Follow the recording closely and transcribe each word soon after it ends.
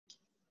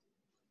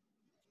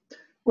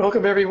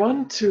Welcome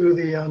everyone to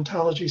the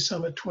Ontology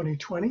Summit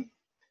 2020.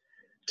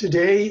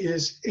 Today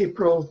is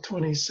April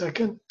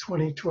 22nd,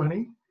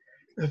 2020.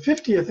 The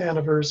 50th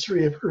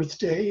anniversary of Earth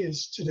Day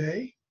is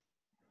today.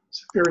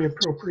 It's very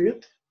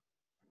appropriate.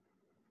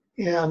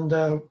 And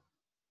I'm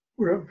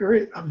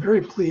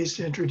very pleased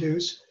to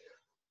introduce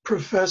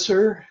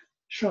Professor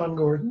Sean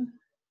Gordon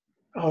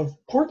of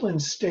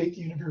Portland State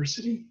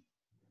University.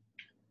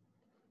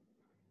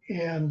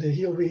 And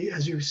he'll be,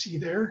 as you see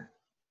there,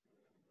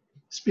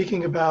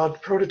 speaking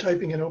about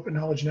prototyping an open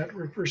knowledge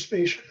network for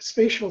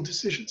spatial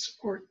decision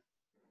support.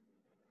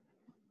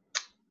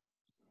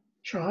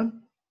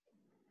 Sean?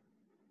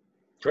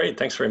 Great,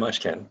 thanks very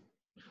much, Ken.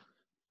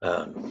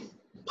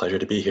 Pleasure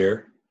to be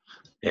here.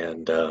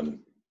 And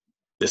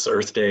this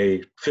Earth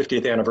Day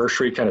 50th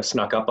anniversary kind of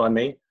snuck up on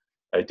me.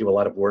 I do a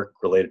lot of work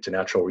related to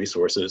natural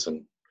resources,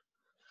 and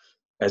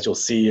as you'll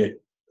see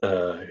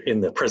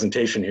in the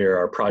presentation here,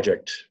 our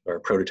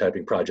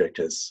prototyping project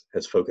has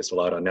focused a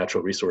lot on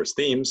natural resource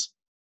themes.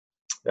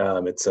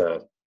 It's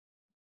a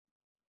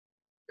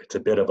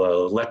bit of a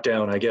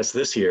letdown, I guess,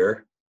 this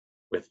year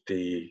with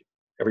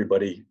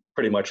everybody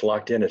pretty much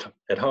locked in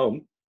at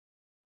home.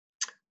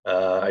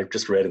 I've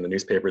just read in the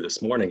newspaper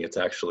this morning, it's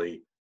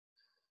actually,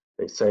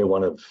 they say,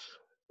 one of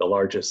the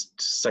largest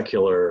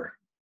secular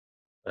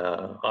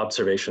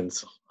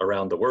observations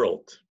around the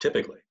world,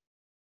 typically.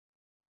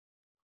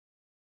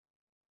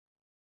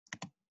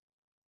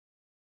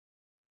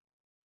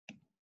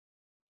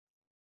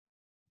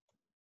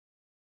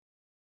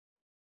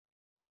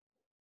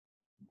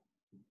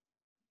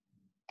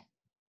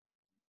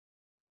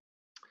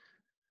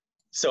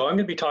 So I'm going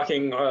to be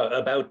talking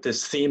about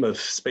this theme of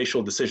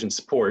spatial decision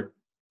support,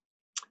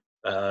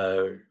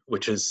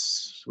 which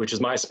is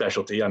my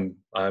specialty. I'm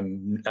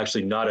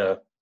actually not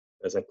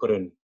as I put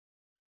in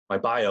my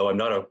bio, I'm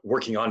not a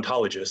working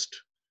ontologist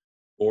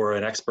or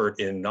an expert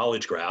in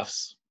knowledge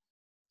graphs,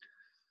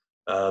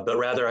 but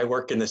rather I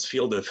work in this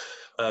field of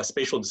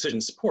spatial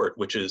decision support,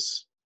 which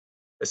is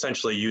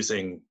essentially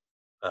using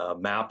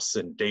maps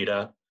and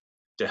data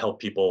to help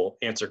people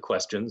answer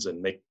questions and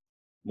make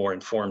more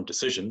informed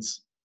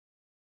decisions.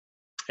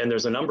 And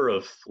there's a number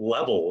of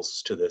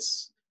levels to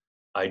this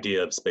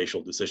idea of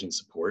spatial decision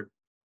support.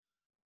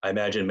 I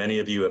imagine many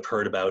of you have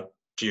heard about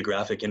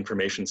geographic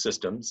information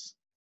systems,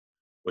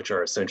 which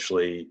are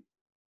essentially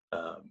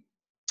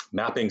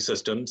mapping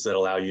systems that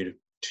allow you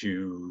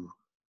to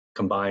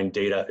combine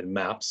data and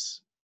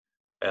maps.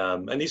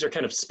 And these are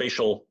kind of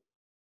spatial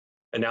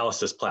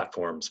analysis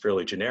platforms,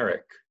 fairly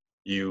generic.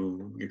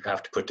 You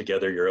have to put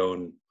together your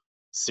own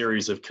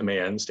series of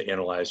commands to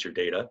analyze your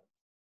data.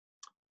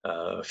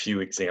 A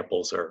few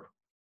examples of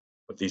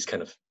these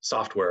kind of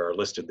software are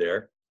listed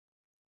there.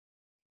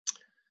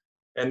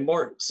 And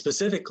more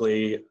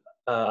specifically,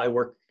 I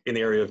work in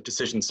the area of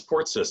decision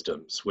support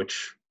systems,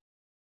 which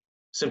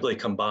simply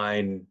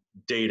combine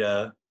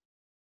data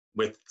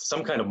with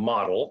some kind of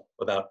model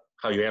about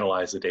how you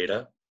analyze the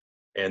data,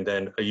 and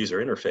then a user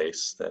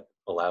interface that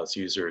allows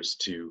users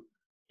to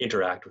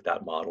interact with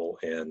that model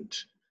and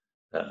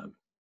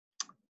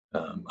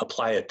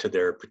apply it to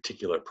their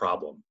particular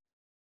problem.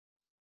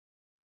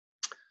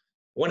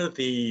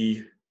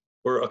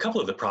 A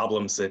couple of the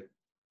problems that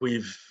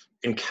we've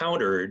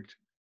encountered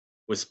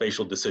with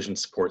spatial decision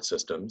support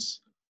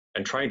systems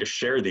and trying to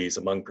share these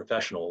among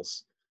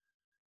professionals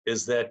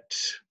is that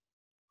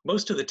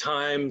most of the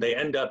time they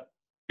end up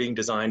being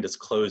designed as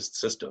closed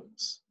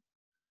systems.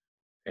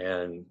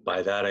 And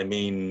by that I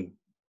mean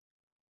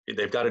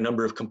they've got a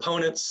number of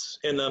components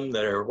in them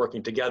that are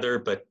working together,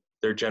 but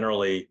they're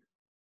generally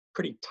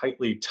pretty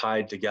tightly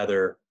tied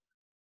together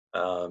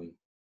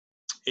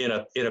in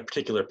a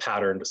particular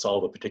pattern to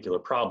solve a particular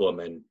problem,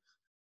 and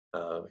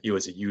you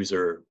as a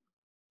user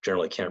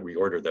generally can't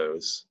reorder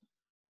those,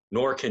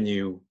 nor can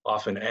you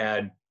often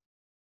add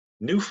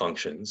new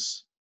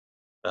functions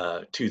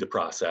to the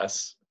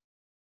process.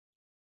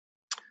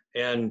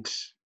 And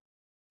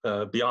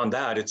beyond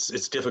that,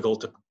 it's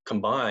difficult to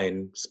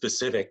combine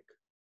specific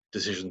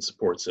decision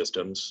support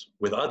systems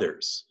with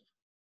others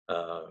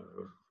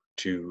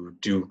to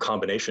do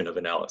combination of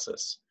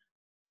analysis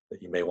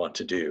that you may want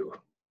to do.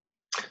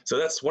 So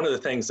that's one of the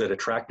things that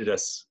attracted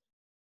us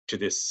to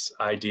this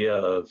idea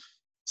of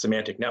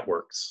semantic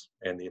networks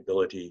and the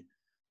ability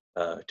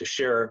to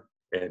share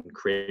and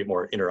create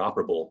more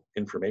interoperable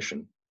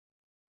information.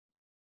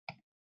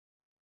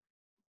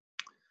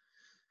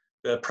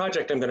 The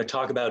project I'm going to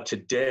talk about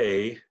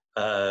today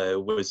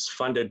was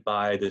funded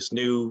by this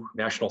new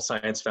National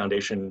Science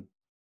Foundation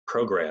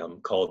program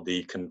called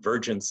the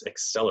Convergence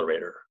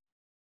Accelerator.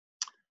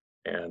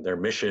 And their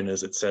mission,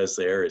 as it says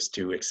there, is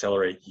to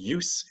accelerate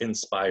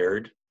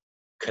use-inspired,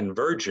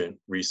 convergent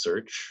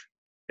research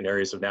in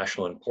areas of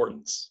national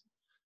importance.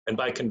 And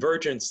by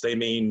convergence, they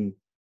mean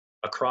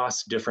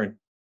across different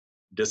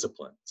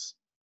disciplines,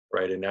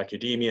 right? In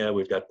academia,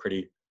 we've got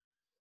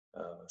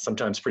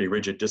sometimes pretty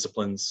rigid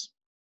disciplines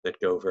that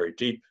go very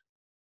deep.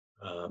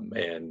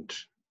 And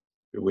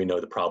we know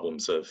the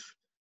problems of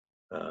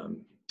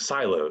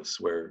silos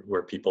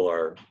where people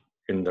are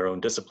in their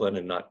own discipline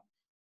and not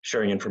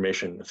sharing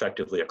information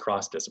effectively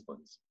across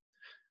disciplines.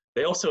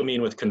 They also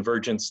mean with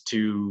convergence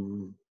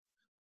to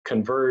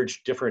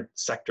converge different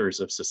sectors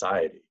of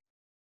society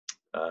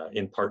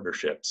in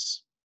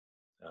partnerships,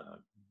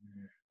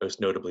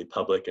 most notably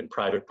public and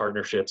private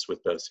partnerships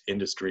with both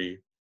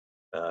industry,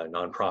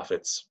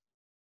 nonprofits.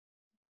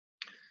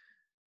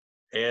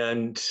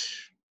 And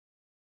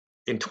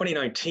in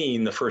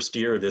 2019, the first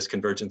year of this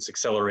Convergence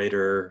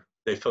Accelerator,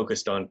 they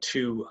focused on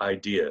 2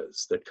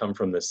 ideas that come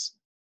from this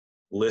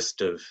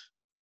list of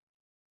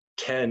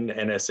 10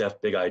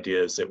 NSF big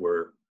ideas that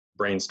were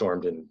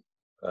brainstormed in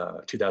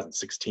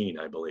 2016,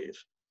 I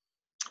believe.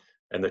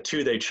 And the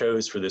 2 they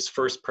chose for this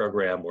first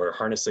program were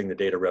harnessing the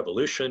data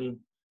revolution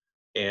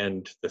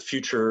and the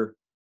future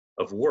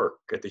of work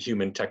at the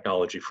human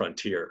technology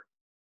frontier.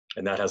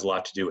 And that has a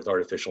lot to do with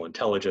artificial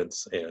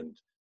intelligence and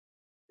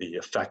the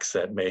effects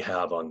that may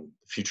have on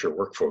the future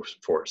workforce.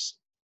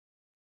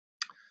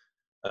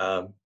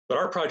 But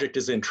our project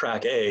is in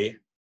track A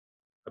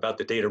about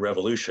the data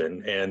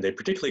revolution, and they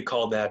particularly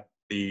called that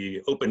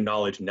the Open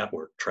Knowledge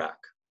Network track.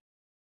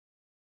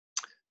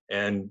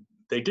 And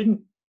they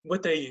didn't,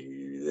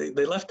 they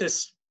left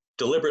this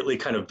deliberately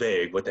kind of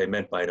vague, what they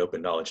meant by an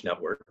open knowledge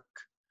network.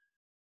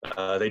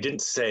 They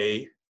didn't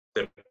say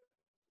that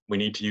we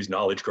need to use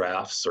knowledge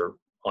graphs or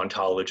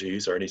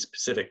ontologies or any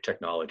specific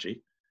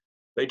technology.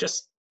 They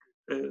just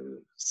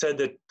said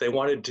that they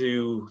wanted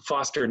to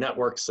foster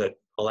networks that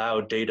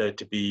allow data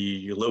to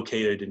be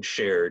located and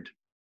shared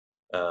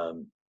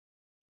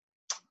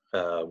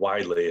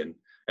widely. And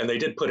they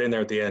did put in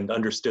there at the end,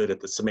 understood at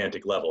the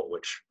semantic level,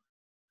 which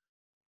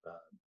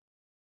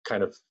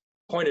kind of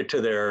pointed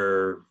to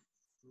their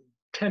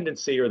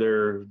tendency or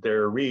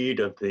their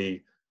read of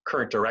the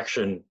current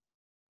direction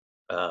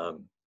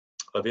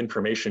of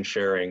information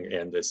sharing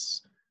and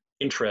this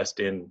interest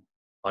in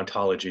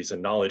ontologies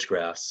and knowledge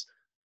graphs.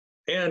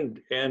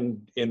 And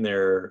in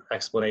their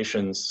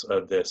explanations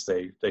of this,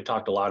 they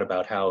talked a lot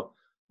about how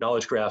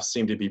knowledge graphs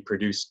seem to be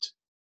produced,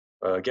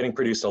 getting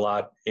produced a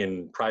lot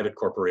in private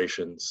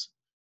corporations,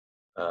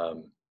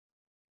 and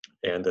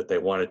that they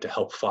wanted to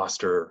help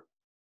foster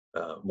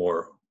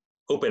more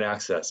open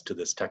access to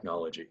this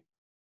technology.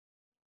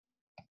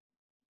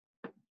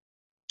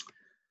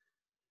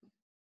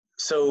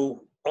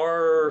 So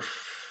our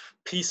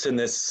piece in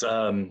this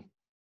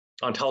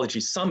Ontology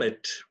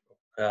Summit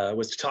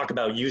was to talk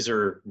about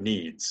user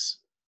needs.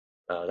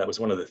 That was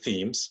one of the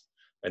themes,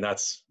 and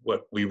that's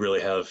what we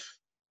really have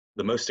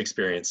the most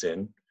experience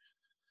in.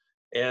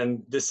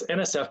 And this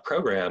NSF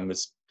program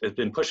has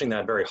been pushing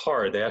that very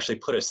hard. They actually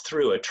put us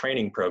through a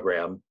training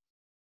program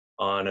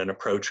on an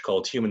approach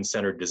called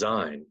human-centered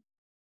design.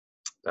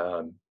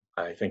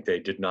 I think they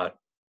did not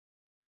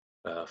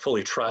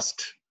fully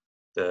trust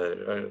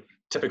the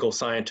typical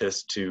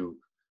scientist to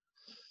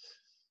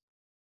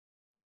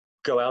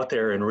go out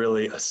there and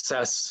really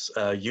assess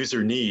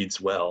user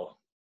needs well.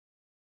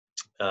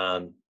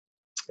 And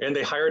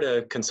they hired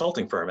a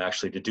consulting firm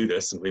actually to do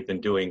this, and we've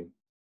been doing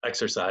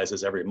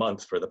exercises every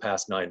month for the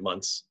past 9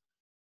 months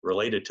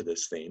related to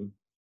this theme.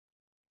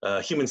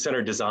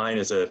 Human-centered design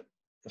is a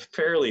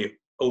fairly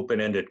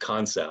open-ended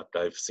concept.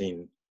 I've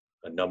seen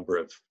a number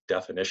of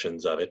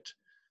definitions of it.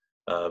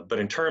 But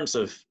in terms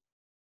of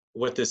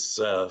what this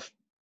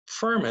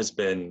firm has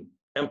been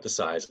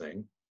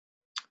emphasizing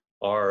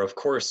are, of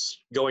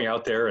course, going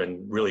out there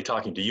and really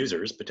talking to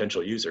users,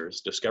 potential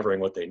users, discovering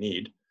what they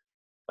need,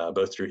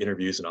 both through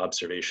interviews and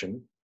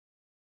observation.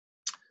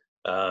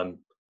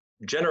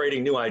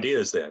 Generating new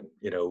ideas then,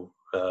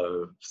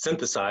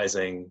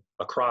 synthesizing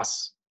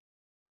across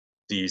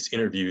these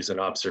interviews and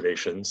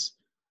observations,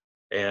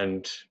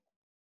 and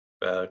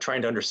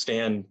trying to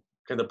understand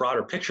kind of the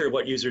broader picture of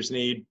what users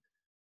need,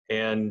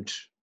 and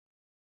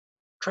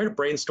try to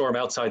brainstorm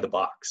outside the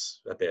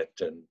box a bit,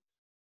 and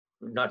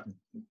not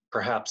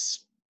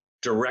perhaps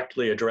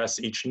directly address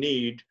each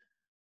need,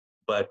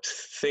 but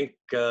think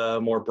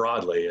more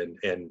broadly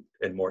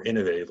and more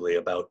innovatively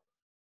about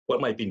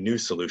what might be new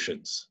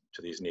solutions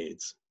to these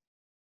needs.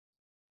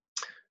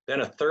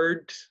 Then a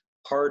third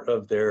part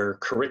of their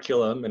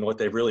curriculum and what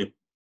they've really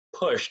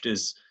pushed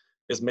is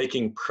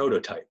making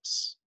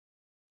prototypes.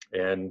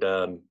 And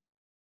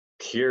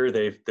here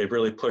they've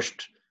really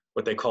pushed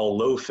what they call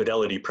low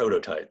fidelity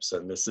prototypes.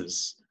 And this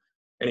is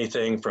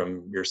anything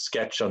from your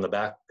sketch on the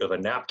back of a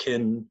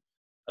napkin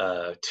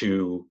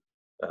to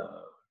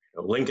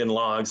Lincoln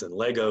Logs and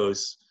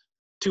Legos,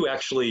 to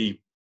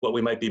actually what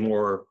we might be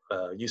more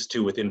used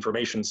to with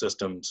information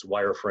systems,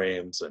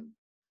 wireframes, and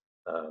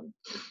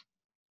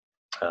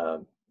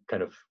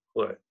kind of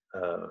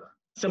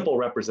simple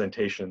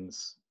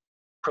representations,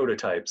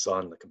 prototypes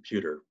on the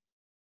computer.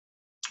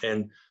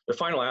 And the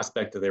final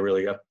aspect that they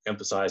really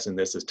emphasize in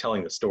this is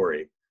telling the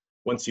story.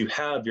 Once you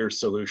have your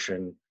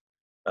solution,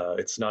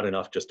 it's not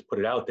enough just to put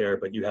it out there,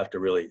 but you have to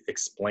really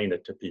explain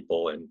it to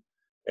people and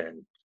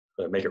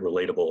make it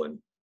relatable in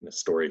a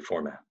story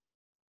format.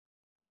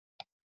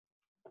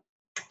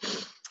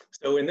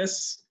 So in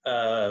this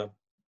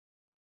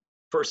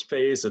first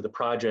phase of the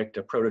project,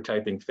 a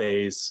prototyping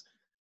phase,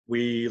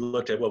 we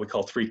looked at what we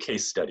call 3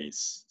 case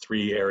studies,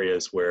 3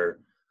 areas where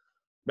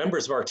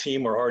members of our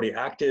team were already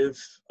active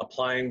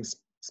applying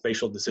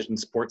spatial decision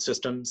support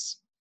systems,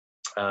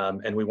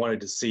 and we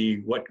wanted to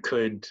see what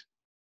could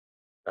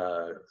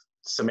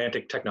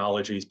semantic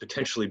technologies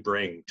potentially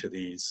bring to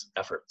these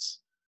efforts.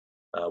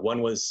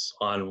 One was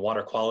on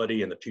water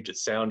quality in the Puget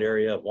Sound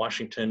area of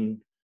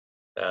Washington.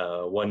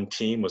 One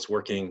team was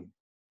working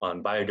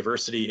on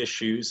biodiversity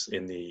issues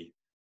in the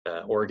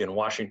Oregon,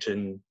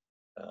 Washington,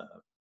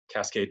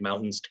 Cascade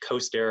Mountains to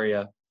coast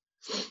area.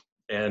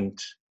 And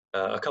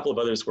a couple of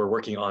others were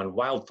working on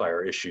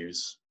wildfire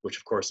issues, which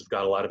of course have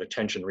got a lot of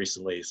attention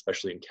recently,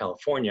 especially in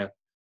California,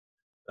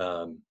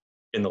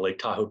 in the Lake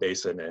Tahoe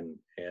Basin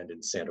and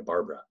in Santa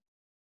Barbara.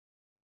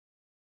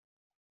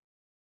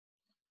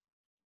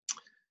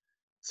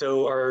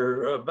 So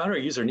about our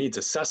user needs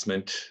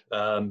assessment,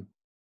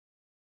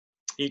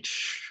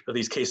 each of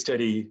these case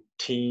study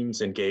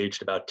teams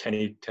engaged about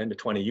 10 to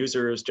 20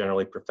 users,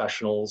 generally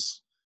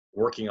professionals,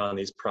 working on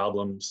these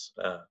problems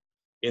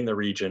in the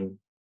region.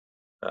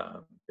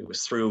 It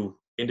was through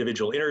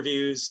individual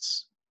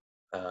interviews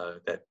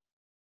that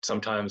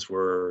sometimes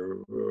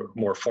were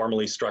more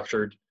formally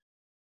structured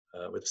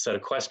with a set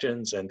of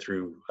questions, and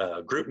through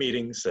group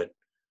meetings that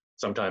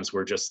sometimes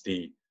were just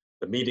the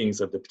meetings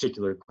of the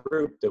particular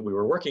group that we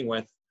were working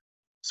with,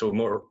 so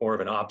more of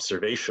an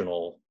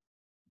observational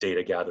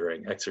data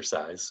gathering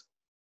exercise.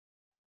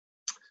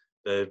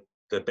 The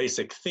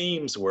basic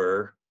themes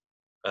were,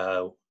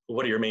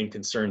 what are your main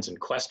concerns and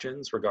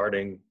questions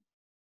regarding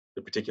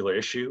the particular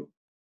issue?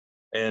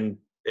 And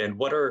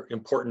what are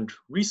important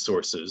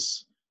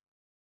resources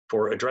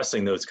for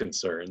addressing those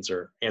concerns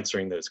or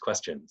answering those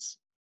questions?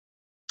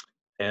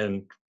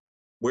 And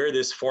where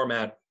this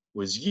format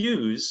was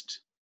used,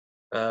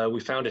 we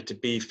found it to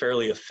be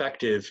fairly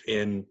effective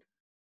in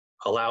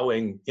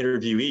allowing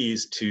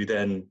interviewees to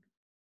then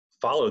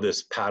follow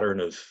this pattern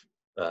of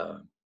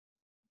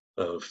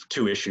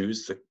two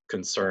issues, the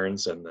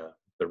concerns and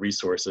the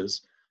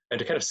resources, and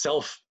to kind of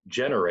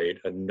self-generate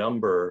a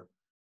number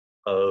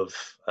of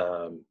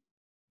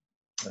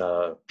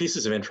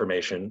pieces of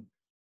information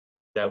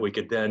that we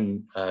could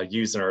then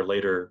use in our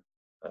later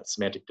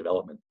semantic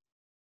development.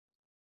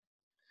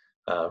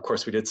 Of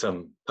course, we did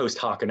some post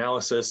hoc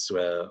analysis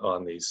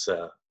on these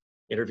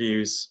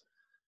interviews.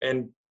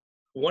 And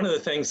one of the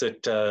things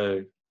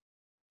that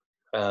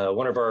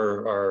one of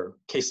our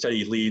case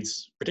study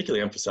leads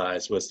particularly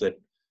emphasized was that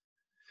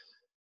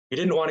he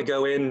didn't want to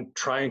go in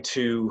trying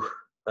to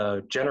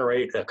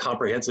generate a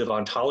comprehensive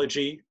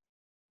ontology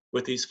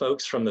with these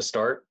folks from the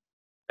start,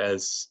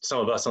 as some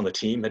of us on the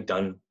team had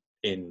done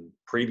in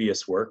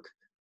previous work,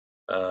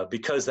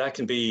 because that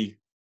can be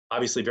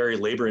obviously very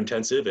labor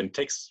intensive and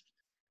takes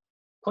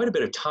quite a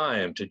bit of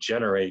time to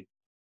generate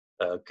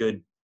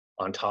good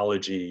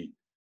ontology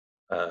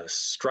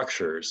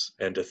structures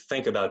and to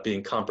think about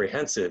being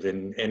comprehensive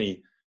in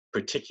any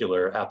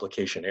particular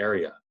application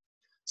area.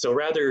 So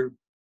rather,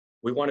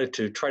 we wanted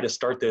to try to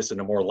start this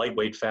in a more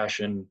lightweight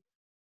fashion,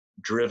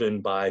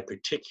 driven by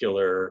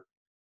particular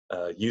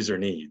user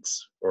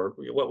needs, or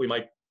what we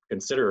might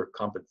consider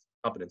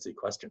competency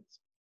questions.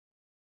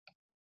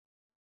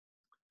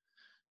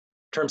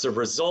 In terms of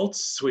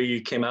results, we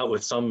came out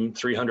with some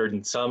 300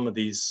 and some of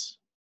these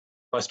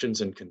questions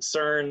and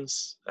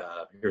concerns.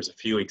 Here's a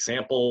few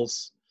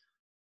examples.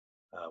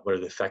 What are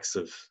the effects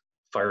of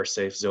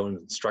fire-safe zones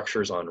and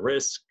structures on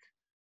risk?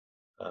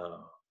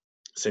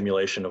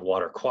 Simulation of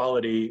water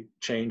quality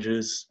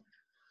changes.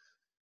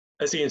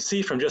 As you can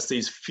see from just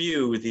these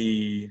few,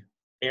 the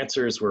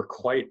answers were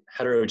quite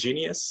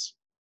heterogeneous,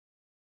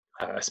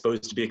 I suppose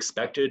to be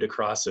expected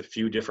across a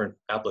few different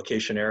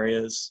application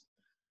areas,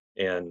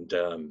 and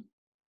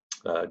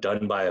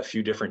done by a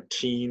few different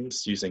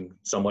teams using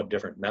somewhat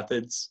different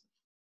methods.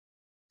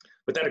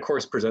 But that, of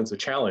course, presents a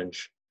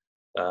challenge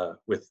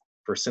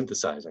for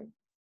synthesizing.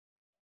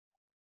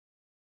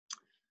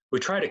 We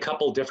tried a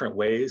couple different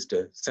ways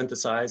to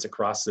synthesize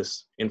across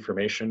this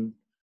information.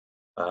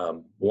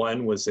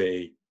 One was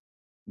a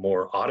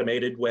more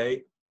automated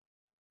way,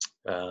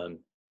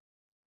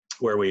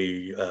 where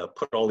we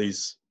put all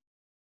these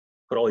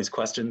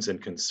questions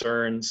and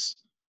concerns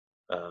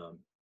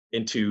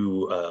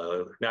into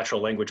a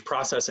natural language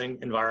processing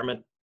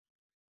environment.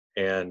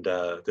 And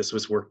this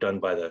was work done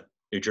by the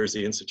New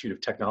Jersey Institute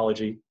of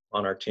Technology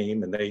on our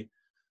team, and they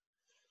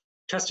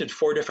tested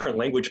 4 different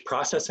language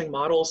processing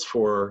models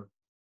for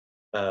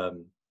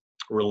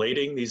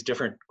relating these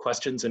different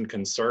questions and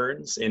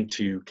concerns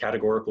into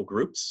categorical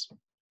groups.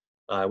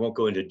 I won't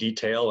go into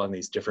detail on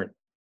these different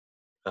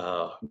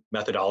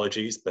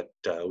methodologies, but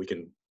we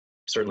can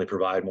certainly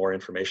provide more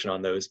information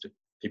on those to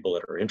people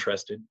that are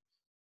interested.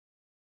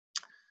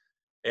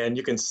 And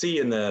you can see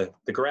in the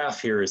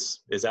graph here is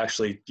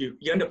actually, you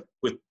end up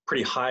with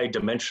pretty high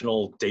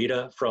dimensional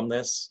data from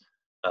this,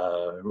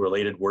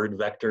 related word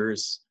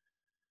vectors.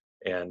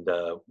 And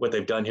what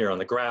they've done here on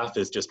the graph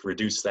is just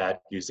reduce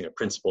that using a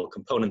principal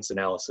components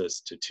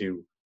analysis to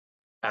 2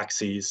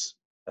 axes.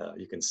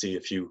 You can see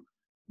a few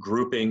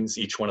groupings.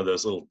 Each one of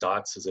those little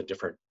dots is a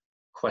different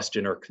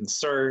question or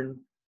concern.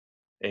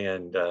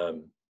 And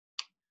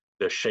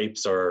the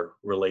shapes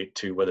relate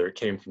to whether it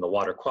came from the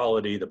water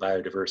quality, the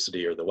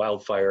biodiversity, or the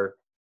wildfire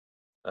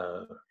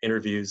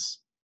interviews.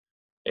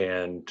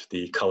 And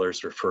the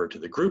colors refer to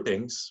the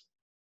groupings.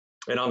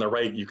 And on the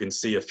right, you can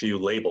see a few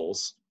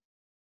labels.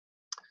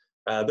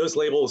 Those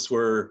labels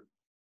were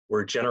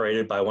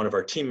generated by one of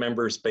our team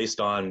members based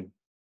on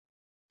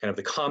kind of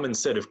the common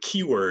set of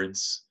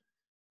keywords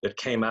that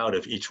came out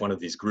of each one of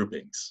these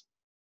groupings.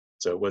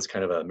 So it was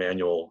kind of a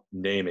manual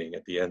naming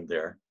at the end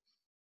there.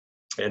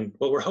 And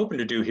what we're hoping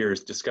to do here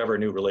is discover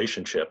new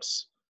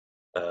relationships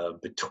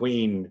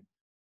between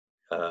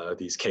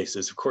these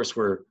cases. Of course,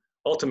 we're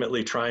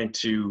ultimately trying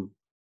to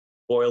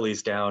boil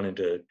these down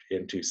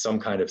into some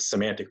kind of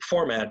semantic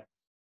format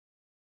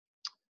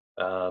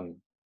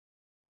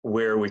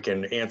where we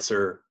can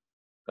answer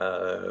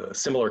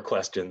similar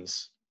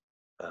questions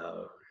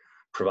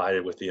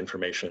provided with the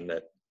information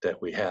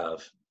that we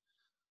have.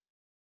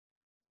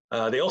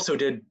 They also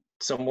did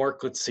some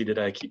work, let's see, did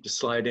I keep the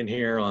slide in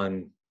here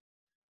on,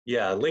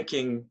 yeah,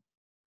 linking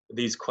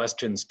these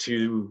questions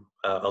to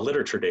a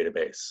literature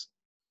database.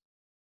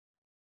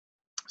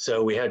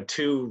 So we had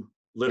two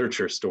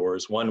literature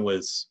stores. One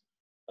was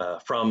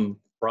from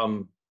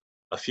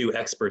a few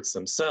experts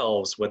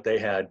themselves, what they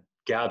had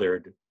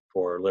gathered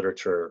for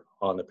literature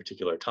on the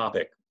particular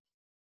topic.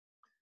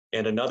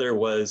 And another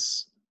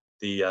was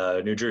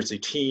the New Jersey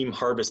team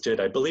harvested,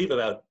 I believe,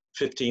 about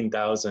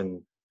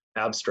 15,000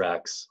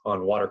 abstracts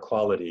on water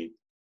quality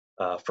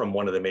from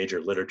one of the major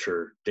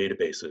literature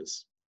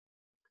databases.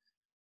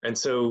 And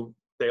so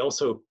they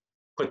also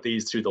put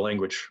these through the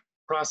language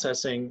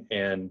processing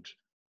and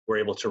were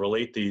able to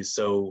relate these.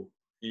 So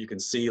you can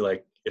see,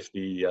 like, if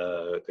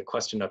the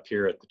question up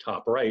here at the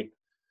top right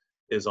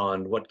is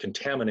on what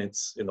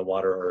contaminants in the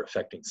water are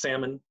affecting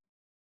salmon,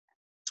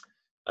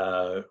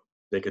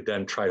 they could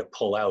then try to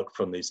pull out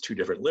from these two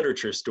different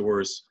literature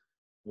stores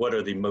what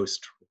are the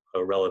most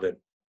relevant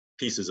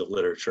pieces of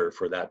literature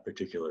for that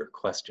particular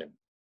question.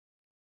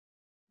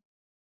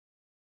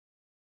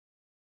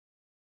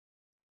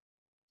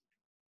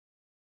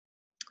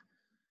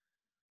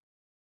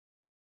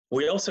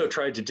 We also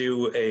tried to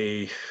do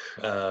a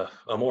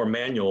more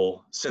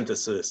manual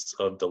synthesis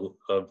of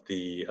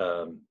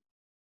the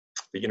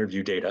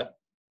interview data.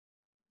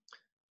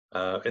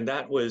 And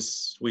that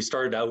was, we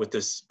started out with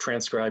this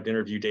transcribed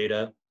interview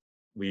data.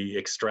 We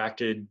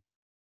extracted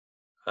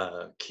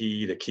the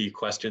key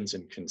questions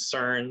and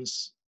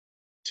concerns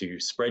to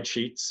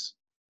spreadsheets,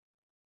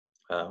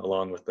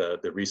 along with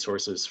the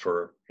resources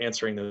for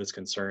answering those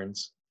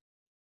concerns.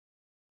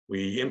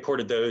 We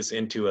imported those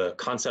into a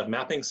concept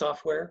mapping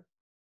software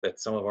that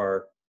some of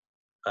our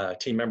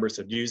team members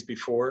have used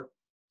before.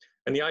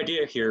 And the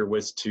idea here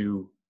was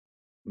to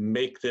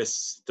make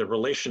the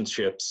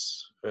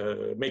relationships,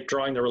 make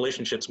drawing the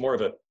relationships more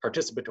of a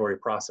participatory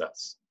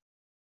process.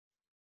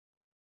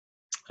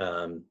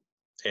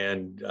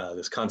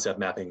 This concept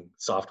mapping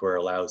software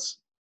allows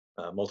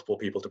multiple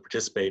people to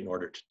participate in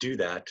order to do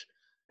that,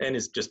 and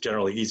is just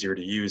generally easier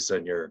to use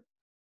than your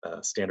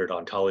standard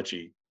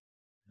ontology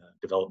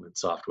development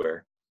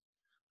software.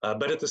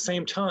 But at the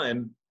same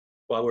time,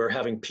 while we're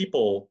having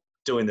people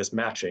doing this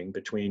matching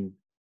between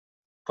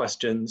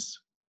questions,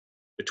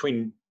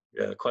 and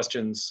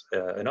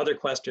other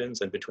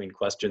questions, and between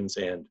questions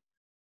and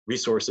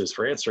resources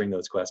for answering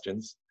those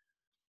questions,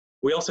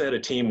 we also had a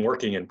team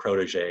working in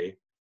Protégé,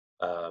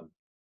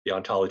 the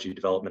ontology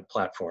development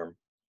platform,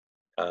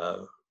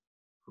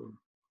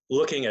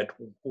 looking at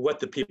what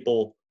the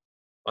people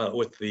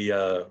with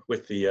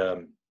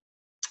the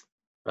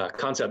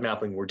concept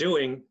mapping were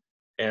doing,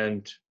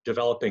 and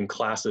developing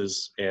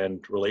classes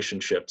and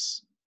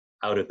relationships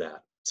out of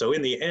that. So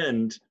in the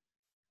end,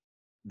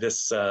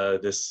 this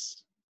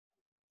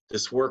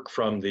work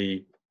from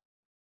the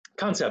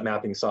concept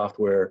mapping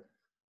software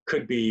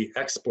could be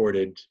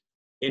exported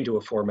into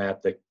a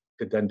format that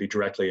could then be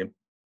directly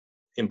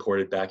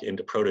imported back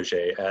into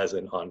Protégé as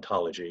an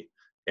ontology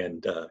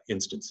and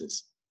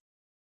instances.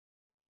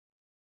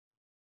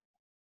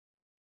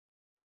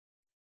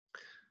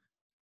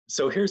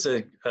 So here's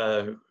a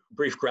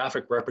brief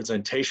graphic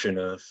representation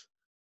of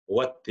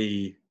what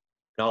the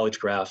knowledge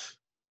graph,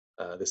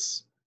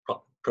 this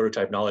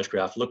prototype knowledge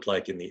graph, looked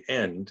like in the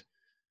end.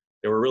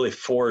 There were really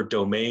 4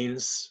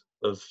 domains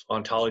of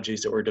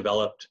ontologies that were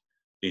developed.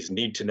 These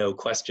need-to-know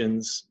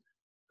questions.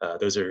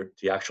 Those are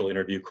the actual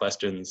interview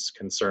questions,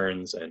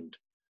 concerns, and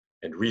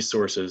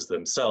resources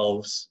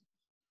themselves.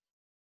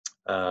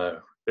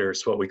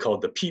 There's what we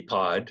called the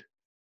P-pod,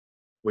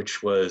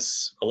 which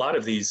was a lot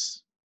of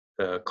these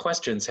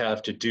questions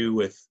have to do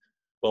with,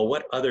 well,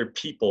 what other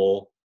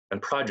people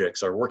and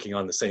projects are working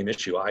on the same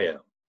issue I am.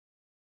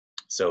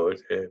 So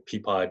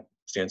P-pod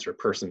stands for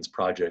persons,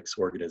 projects,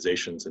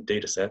 organizations, and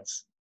data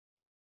sets.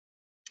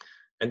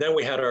 And then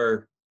we had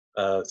our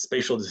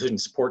spatial decision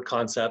support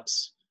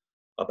concepts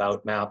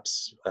about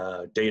maps,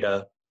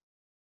 data,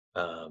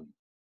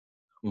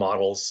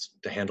 models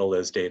to handle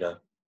those data,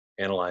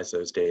 analyze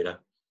those data.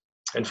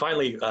 And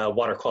finally,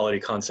 water quality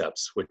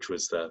concepts, which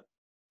was the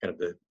kind of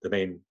the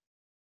main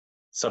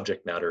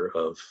subject matter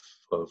of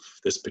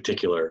this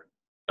particular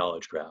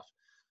knowledge graph.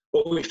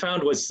 what we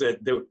found was that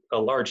a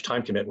large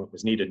time commitment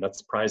was needed, not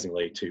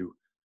surprisingly, to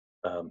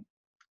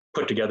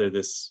put together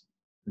this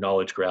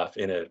knowledge graph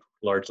in a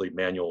largely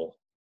manual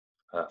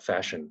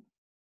fashion.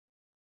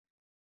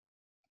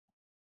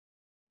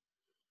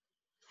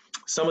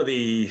 Some of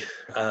the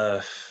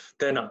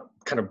then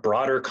kind of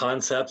broader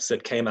concepts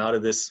that came out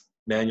of this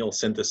manual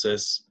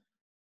synthesis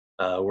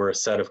were a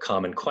set of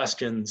common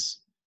questions,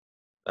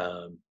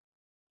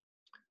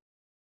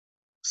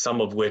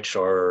 some of which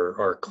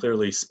are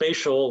clearly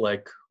spatial,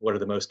 like what are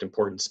the most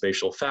important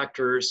spatial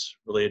factors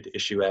related to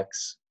issue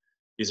X?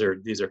 These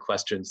are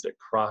questions that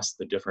cross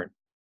the different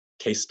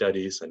case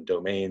studies and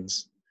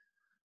domains.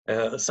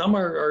 Some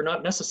are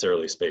not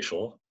necessarily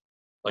spatial,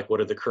 like what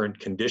are the current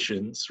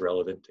conditions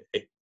relevant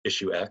to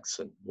issue X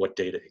and what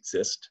data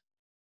exist.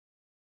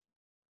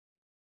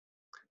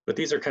 But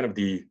these are kind of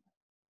the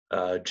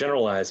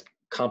generalized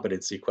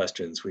competency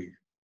questions we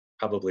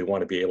probably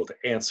want to be able to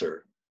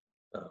answer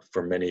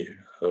for many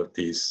of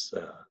these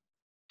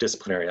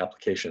disciplinary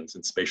applications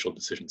in spatial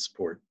decision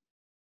support.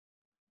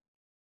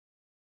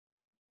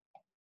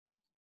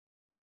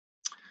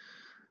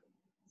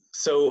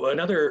 So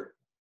another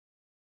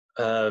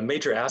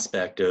major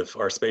aspect of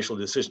our spatial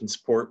decision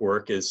support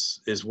work is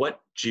what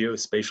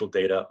geospatial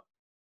data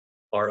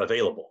are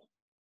available.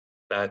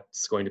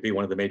 That's going to be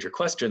one of the major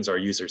questions our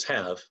users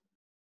have.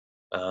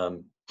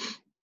 And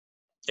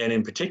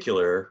in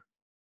particular,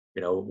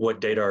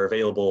 what data are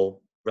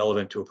available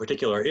relevant to a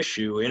particular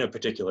issue in a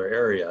particular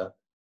area,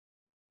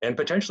 and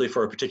potentially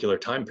for a particular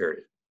time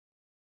period.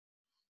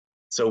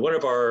 So one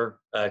of our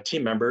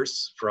team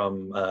members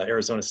from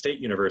Arizona State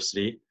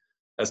University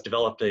has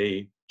developed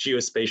a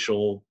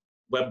geospatial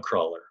web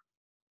crawler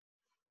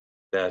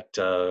that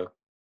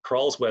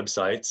crawls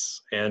websites,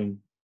 and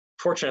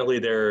fortunately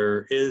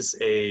there is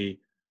a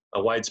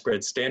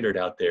widespread standard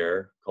out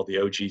there called the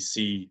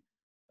OGC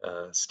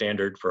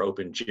standard for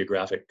Open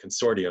Geographic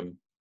Consortium,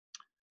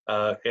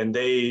 and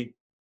they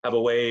have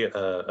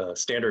a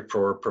standard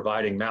for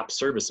providing map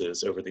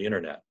services over the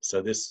internet. So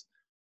this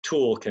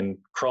tool can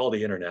crawl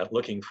the internet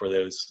looking for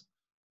those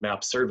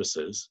map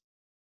services.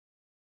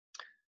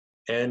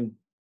 And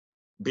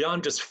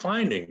beyond just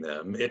finding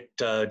them, it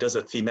does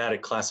a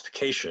thematic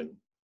classification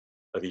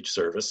of each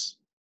service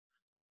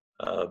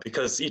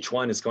because each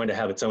one is going to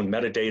have its own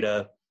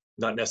metadata,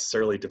 not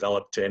necessarily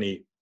developed to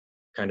any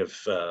kind of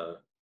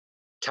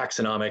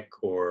taxonomic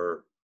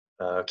or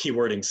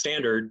keywording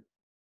standard,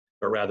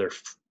 but rather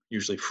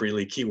usually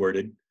freely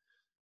keyworded.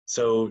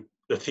 So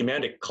the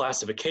thematic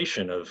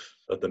classification of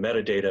the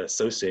metadata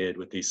associated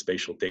with these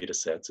spatial data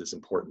sets is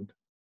important.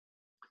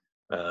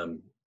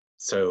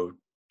 So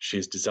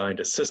she's designed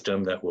a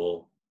system that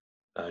will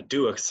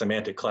do a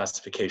semantic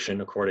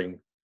classification according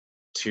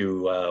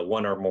to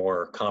one or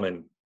more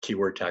common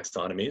keyword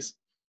taxonomies.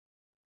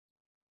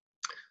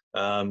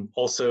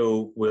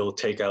 Also, we'll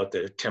take out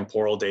the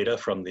temporal data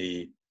from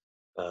the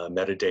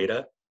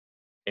metadata.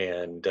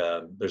 And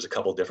there's a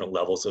couple different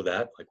levels of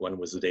that, like when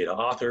was the data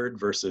authored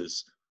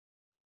versus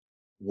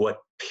what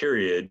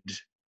period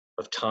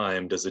of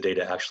time does the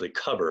data actually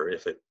cover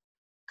if it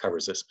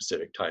covers a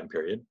specific time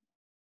period.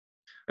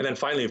 And then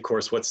finally, of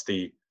course, what's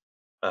the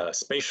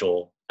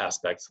spatial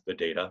aspects of the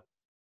data?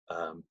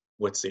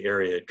 What's the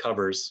area it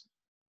covers?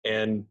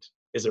 And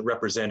is it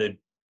represented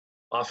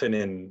often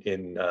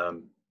in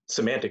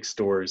semantic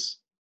stores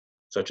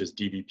such as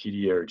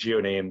DBpedia or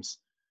GeoNames?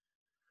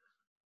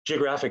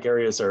 Geographic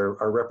areas are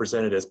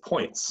represented as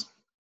points,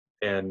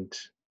 and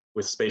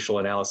with spatial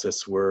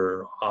analysis,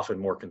 we're often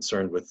more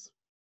concerned with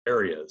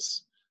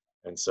areas,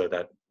 and so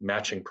that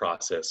matching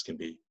process can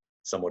be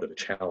somewhat of a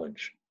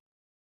challenge.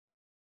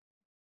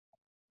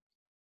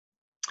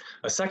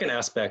 A second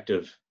aspect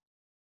of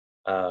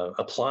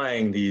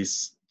applying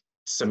these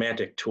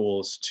semantic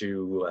tools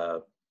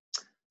to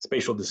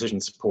spatial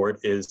decision support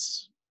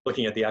is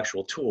looking at the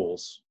actual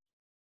tools,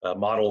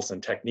 models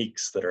and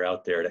techniques that are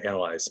out there to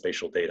analyze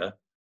spatial data.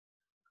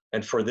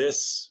 And for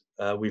this,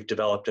 we've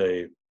developed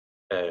a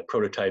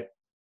prototype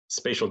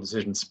spatial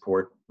decision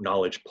support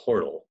knowledge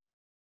portal,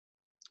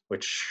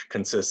 which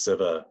consists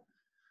of an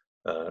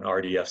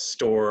RDF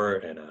store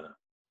and an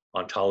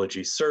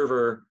Ontology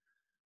server,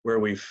 where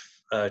we've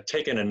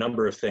taken a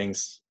number of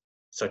things,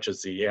 such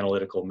as the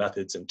analytical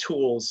methods and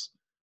tools,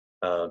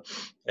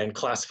 and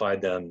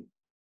classified them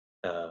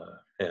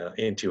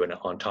into an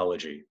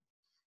ontology.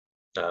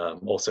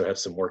 Also have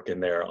some work in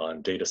there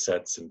on data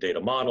sets and data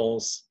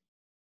models,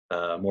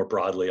 more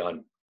broadly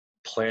on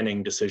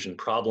planning decision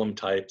problem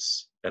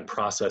types and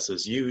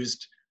processes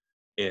used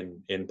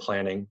in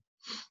planning,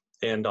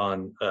 and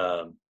on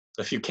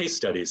a few case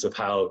studies of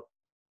how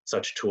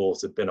such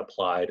tools have been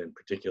applied in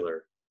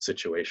particular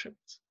situations.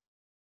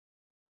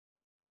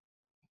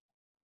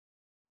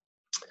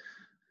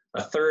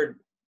 A third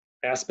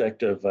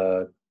aspect of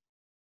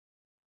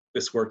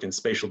this work in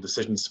spatial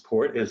decision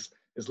support is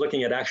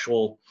looking at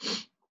actual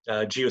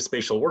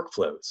geospatial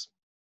workflows.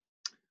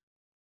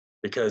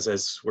 Because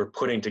as we're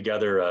putting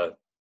together a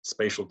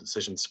spatial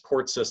decision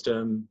support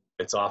system,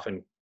 it's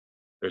often,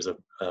 there's a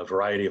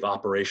variety of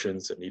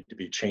operations that need to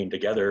be chained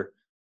together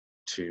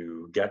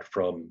to get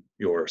from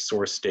your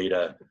source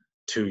data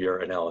to your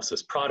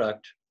analysis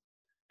product.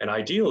 And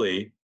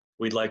ideally,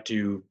 we'd like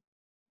to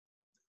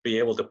be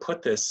able to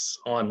put this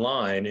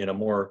online in a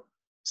more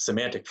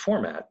semantic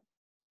format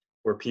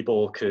where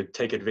people could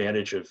take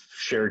advantage of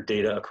shared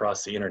data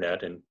across the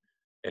internet and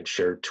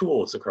shared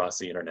tools across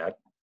the internet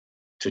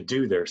to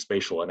do their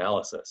spatial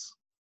analysis.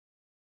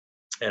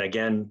 And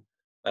again,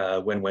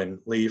 Wen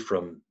Li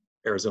from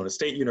Arizona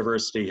State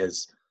University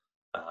has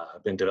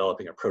been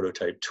developing a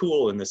prototype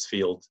tool in this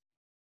field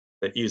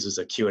that uses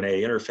a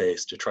Q&A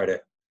interface to try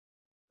to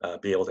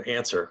be able to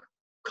answer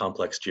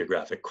complex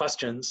geographic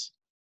questions.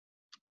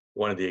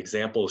 One of the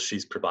examples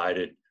she's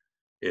provided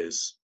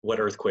is what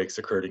earthquakes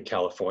occurred in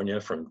California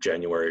from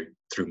January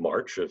through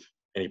March of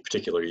any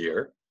particular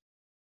year.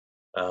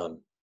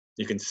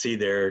 You can see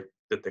there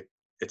that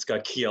it's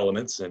got key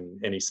elements in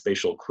any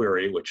spatial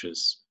query, which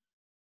is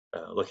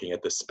looking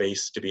at the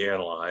space to be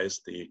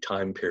analyzed, the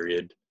time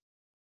period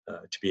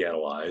to be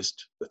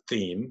analyzed, the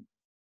theme, in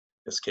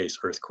this case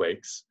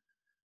earthquakes,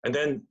 and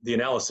then the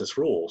analysis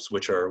rules,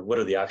 which are what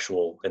are the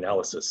actual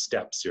analysis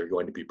steps you're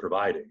going to be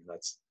providing.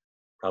 That's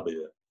probably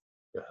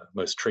the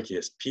most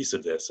trickiest piece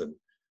of this and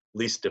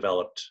least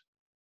developed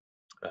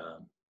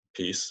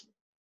piece.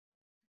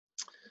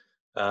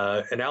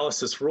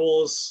 Analysis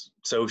rules,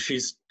 so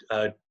she's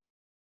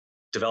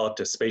developed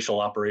a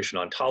spatial operation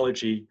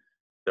ontology.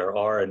 There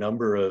are a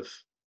number of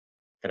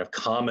kind of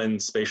common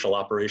spatial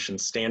operation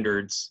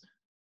standards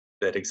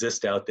that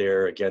exist out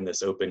there. Again,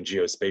 this Open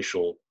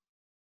Geospatial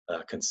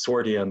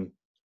Consortium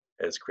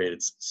has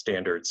created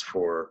standards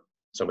for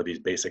some of these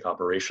basic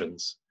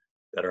operations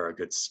that are a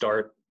good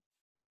start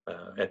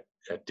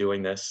at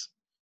doing this.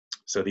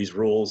 So these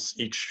rules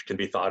each can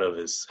be thought of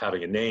as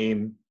having a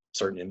name,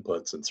 certain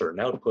inputs and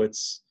certain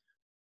outputs,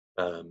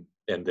 and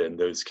then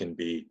those can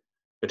be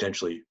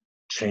potentially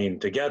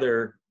chained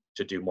together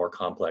to do more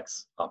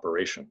complex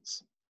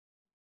operations.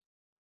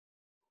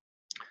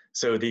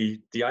 So the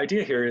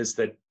idea here is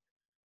that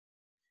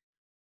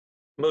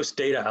most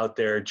data out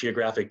there,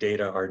 geographic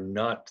data, are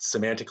not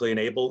semantically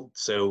enabled.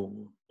 So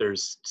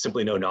there's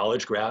simply no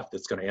knowledge graph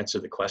that's going to answer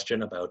the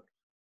question about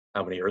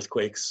how many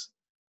earthquakes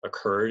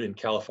occurred in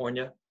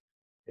California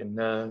in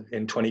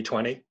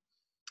 2020.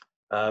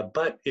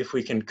 But if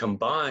we can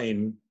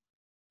combine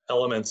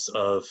elements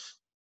of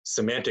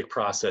semantic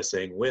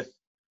processing with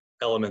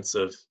elements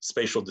of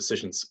spatial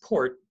decision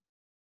support,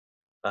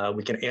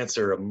 we can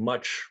answer a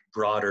much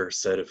broader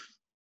set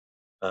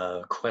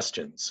of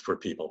questions for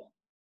people.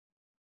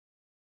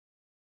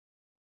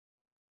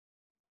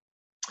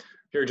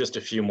 Here are just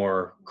a few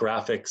more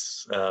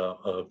graphics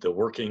of the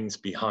workings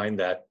behind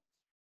that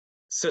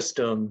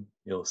system.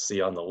 You'll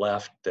see on the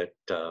left that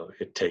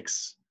it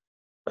takes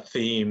a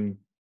theme,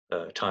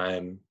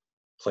 time,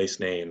 place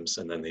names,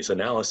 and then these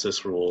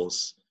analysis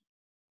rules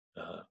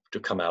to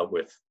come out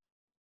with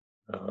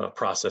a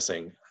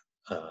processing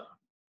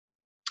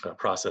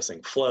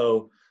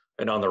flow.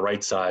 And on the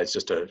right side is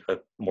just a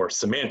more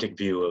semantic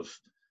view of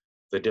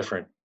the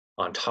different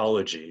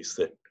ontologies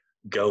that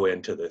go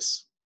into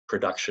this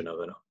production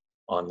of an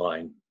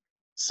online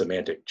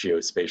semantic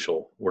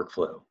geospatial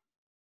workflow.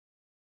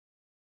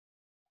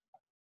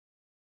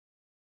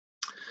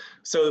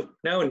 So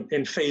now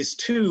in phase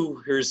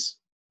 2, here's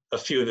a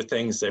few of the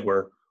things that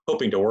we're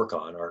hoping to work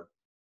on. Our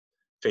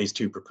phase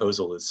 2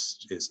 proposal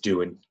is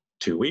due in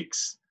 2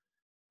 weeks.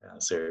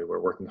 So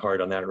we're working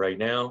hard on that right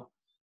now.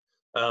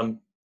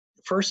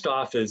 First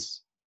off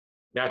is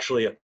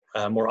naturally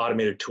more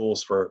automated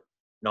tools for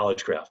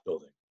knowledge graph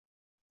building.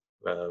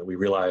 We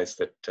realize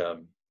that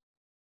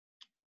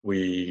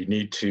we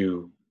need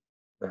to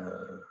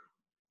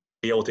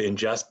be able to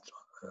ingest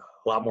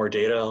a lot more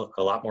data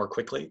a lot more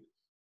quickly.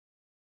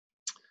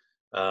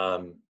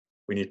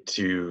 We need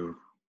to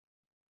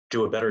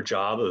do a better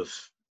job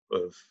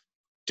of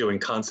doing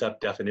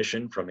concept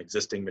definition from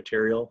existing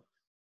material.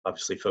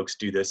 Obviously, folks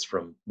do this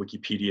from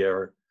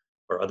Wikipedia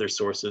or other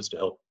sources to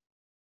help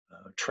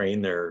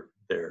train their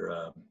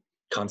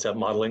concept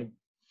modeling.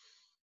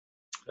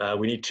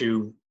 We need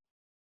to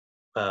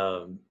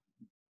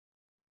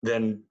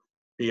then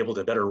be able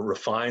to better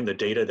refine the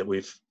data that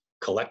we've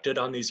collected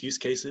on these use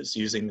cases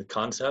using the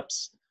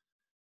concepts.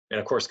 And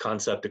of course,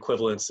 concept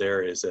equivalence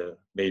there is a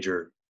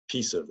major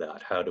piece of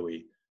that. How do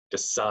we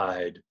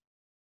decide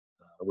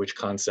which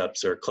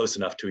concepts are close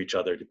enough to each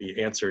other to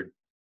be answered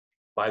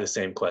by the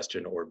same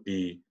question or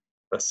be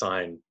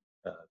assigned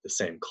the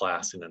same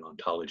class in an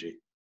ontology?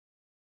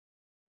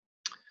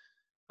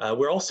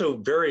 We're also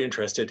very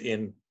interested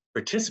in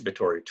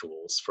participatory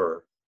tools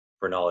for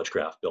knowledge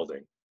graph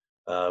building.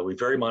 We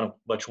very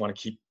much want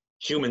to keep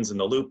humans in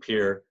the loop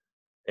here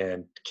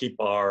and keep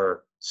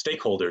our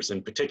stakeholders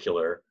in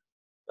particular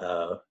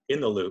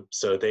in the loop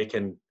so they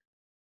can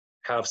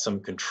have some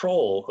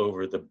control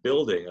over the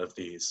building of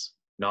these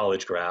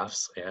knowledge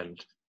graphs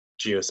and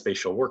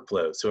geospatial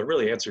workflows. So it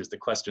really answers the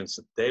questions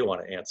that they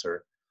want to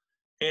answer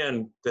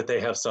and that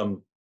they have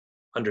some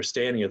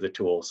understanding of the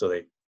tool so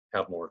they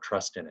have more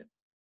trust in it,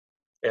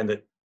 and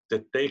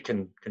that they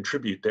can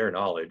contribute their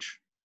knowledge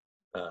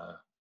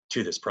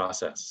to this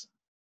process.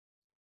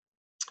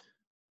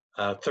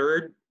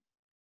 Third,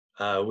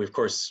 we of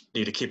course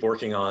need to keep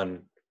working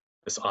on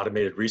this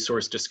automated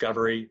resource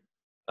discovery,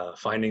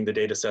 finding the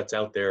data sets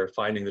out there,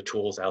 finding the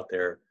tools out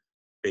there,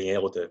 being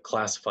able to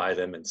classify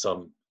them in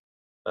some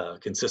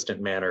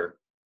consistent manner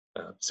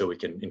so we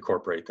can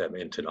incorporate them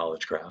into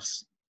knowledge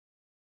graphs.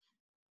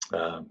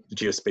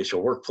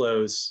 Geospatial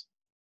workflows,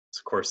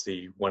 of course,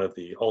 one of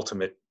the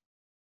ultimate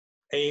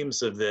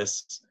aims of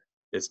this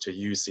is to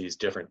use these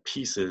different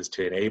pieces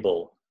to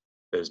enable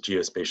those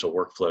geospatial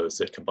workflows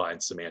that combine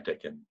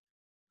semantic and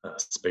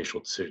spatial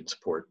decision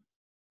support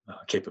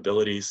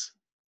capabilities.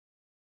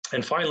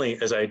 And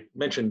finally, as I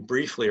mentioned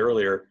briefly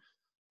earlier,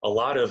 a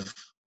lot of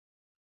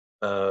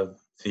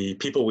the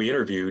people we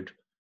interviewed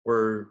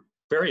were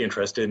very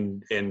interested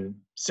in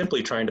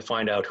simply trying to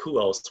find out who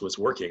else was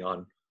working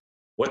on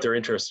what they're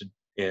interested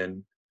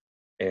in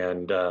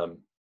and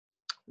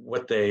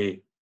what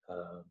they,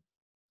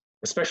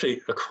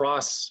 especially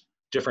across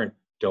different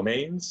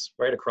domains,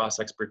 right, across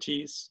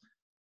expertise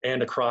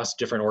and across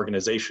different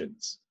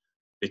organizations,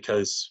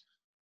 because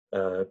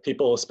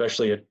people,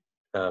 especially at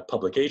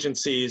public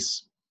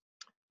agencies,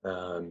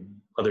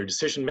 other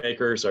decision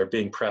makers are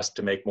being pressed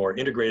to make more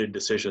integrated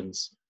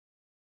decisions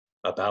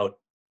about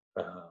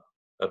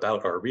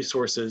our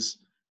resources,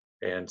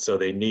 and so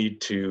they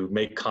need to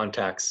make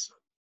contacts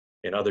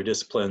in other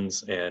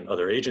disciplines and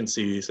other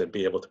agencies and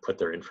be able to put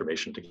their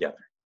information together.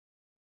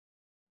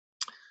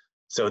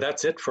 So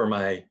that's it for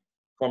my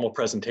formal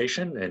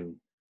presentation, and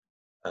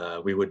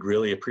we would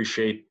really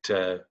appreciate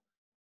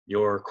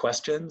your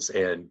questions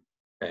and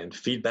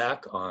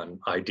feedback on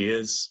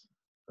ideas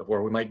of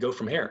where we might go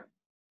from here.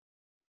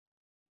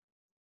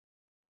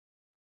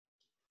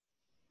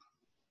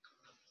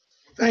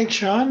 Thanks,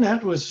 Sean.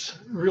 That was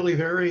really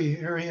very,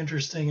 very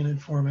interesting and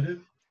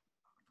informative.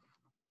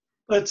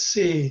 Let's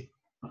see.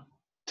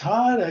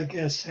 Todd, I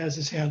guess, has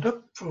his hand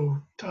up. So,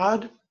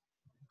 Todd,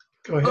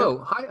 go ahead.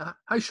 Oh,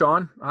 hi,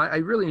 Sean. I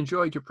really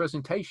enjoyed your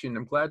presentation.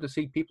 I'm glad to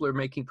see people are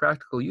making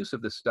practical use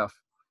of this stuff.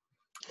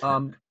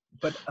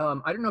 But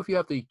I don't know if you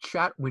have the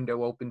chat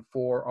window open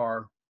for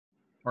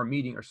our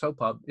meeting or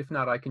SOPUB. If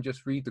not, I can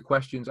just read the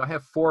questions. I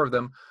have 4 of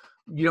them.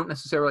 You don't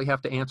necessarily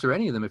have to answer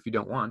any of them if you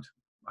don't want.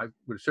 I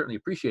would certainly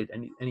appreciate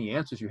any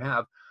answers you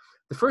have.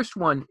 The first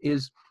one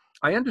is,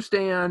 I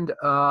understand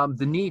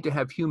the need to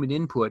have human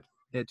input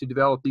to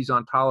develop these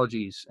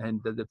ontologies,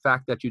 and the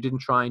fact that you didn't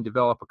try and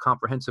develop a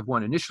comprehensive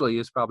one initially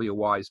is probably a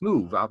wise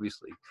move,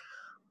 obviously.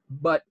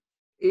 But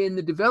in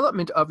the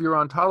development of your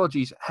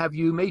ontologies, have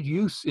you made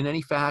use in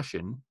any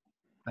fashion,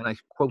 and I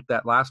quote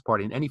that last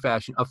part, in any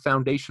fashion, of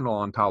foundational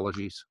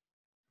ontologies?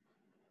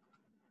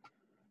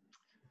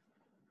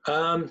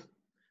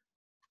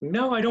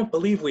 No, I don't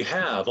believe we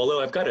have,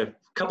 although I've got a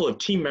couple of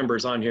team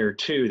members on here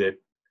too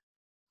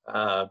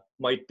that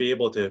might be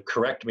able to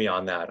correct me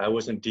on that. I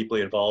wasn't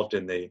deeply involved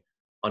in the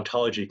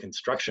ontology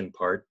construction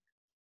part,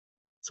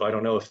 so I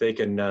don't know if they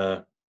can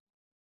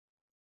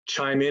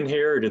chime in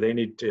here, or do they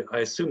need to?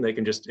 I assume they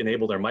can just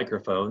enable their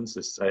microphones.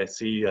 I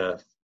see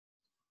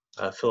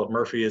Philip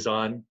Murphy is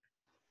on.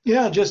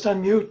 Yeah, just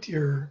unmute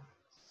yourself.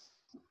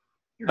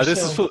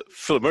 This is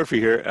Philip Murphy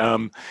here.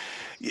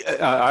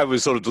 I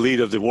was sort of the lead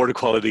of the water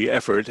quality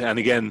effort, and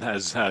again,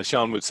 as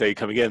Sean would say,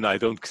 coming in,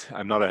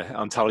 I'm not an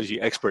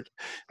ontology expert.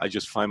 I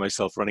just find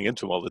myself running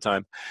into them all the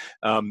time.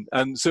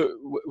 And so,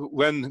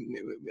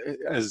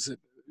 as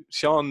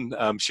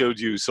Sean showed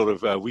you, sort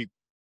of, we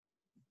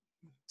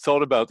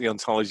thought about the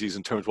ontologies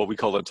in terms of what we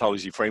call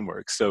ontology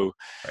frameworks. So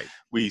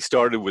we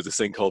started with this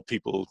thing called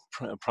people,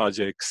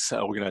 projects,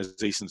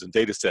 organizations, and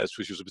data sets,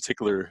 which was a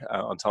particular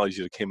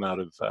ontology that came out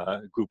of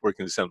a group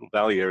working in the Central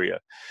Valley area.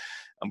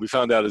 And we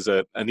found out as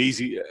an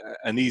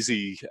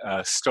easy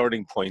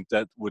starting point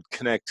that would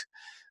connect.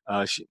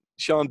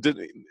 Sean did.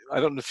 I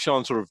don't know if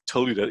Sean sort of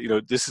told you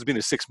that, this has been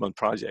a 6-month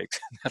project.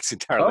 That's the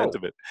entire length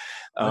of it.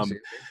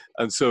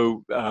 And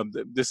so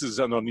this is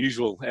an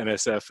unusual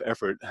NSF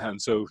effort. And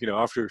so,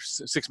 after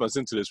 6 months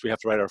into this, we have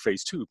to write our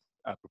phase 2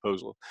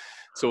 proposal.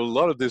 So a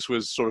lot of this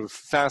was sort of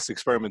fast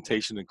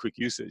experimentation and quick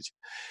usage.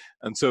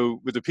 And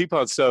so with the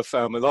Peapod stuff,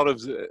 a lot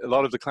of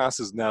the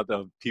classes now,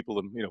 the people,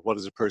 and what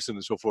is a person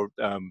and so forth,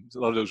 a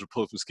lot of those were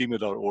pulled from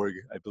schema.org,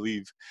 I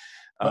believe.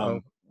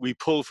 We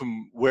pulled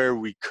from where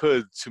we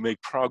could to make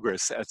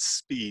progress at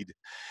speed.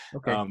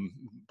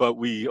 But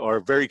we are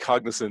very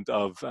cognizant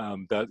of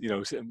that,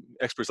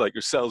 experts like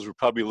yourselves will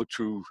probably look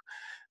through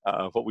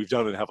what we've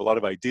done and have a lot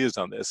of ideas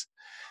on this.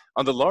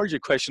 On the larger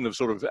question of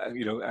sort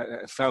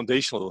of,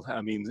 foundational,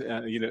 I mean,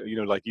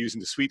 like using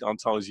the suite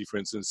ontology, for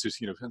instance,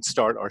 just, and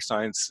start our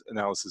science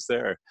analysis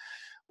there.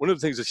 One of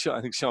the things that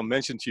I think Sean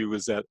mentioned to you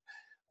is that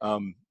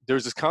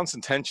there's this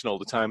constant tension all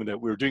the time, and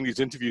that we're doing these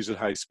interviews at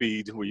high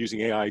speed. We're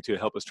using AI to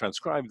help us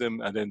transcribe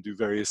them and then do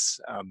various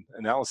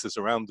analysis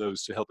around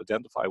those to help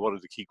identify what are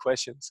the key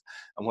questions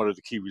and what are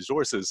the key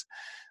resources.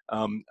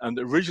 And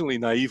originally,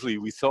 naively,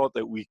 we thought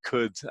that we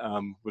could,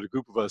 with a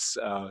group of us,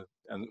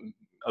 and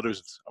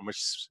others are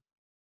much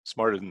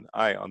smarter than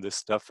I on this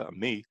stuff,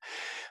 me,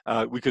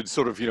 we could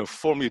sort of,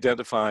 formally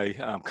identify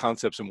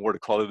concepts in water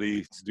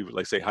quality to do with,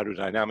 like, say,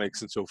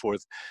 hydrodynamics and so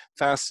forth,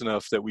 fast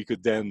enough that we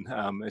could then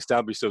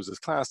establish those as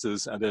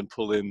classes and then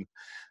pull in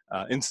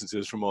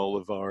instances from all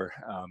of our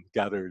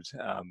gathered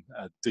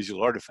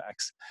digital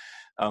artifacts.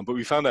 But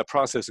we found that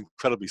process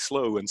incredibly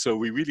slow, and so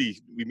we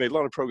made a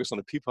lot of progress on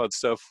the Peapod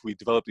stuff. We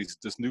developed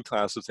this new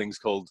class of things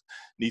called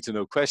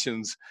need-to-know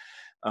questions,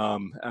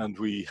 and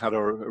we had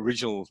our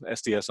original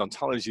SDS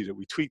ontology that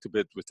we tweaked a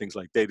bit with things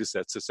like data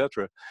sets,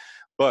 etc.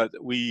 But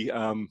we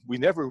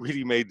never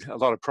really made a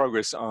lot of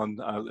progress on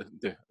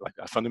like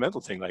a fundamental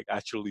thing, like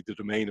actually the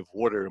domain of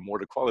water and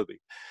water quality.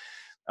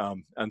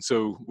 And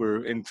so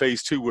we're in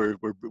phase 2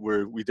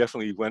 where we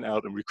definitely went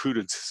out and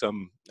recruited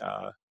some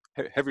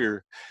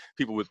heavier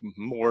people with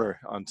more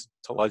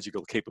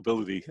ontological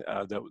capability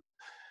that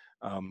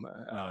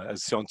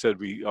as Sean said,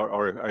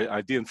 our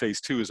idea in phase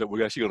 2 is that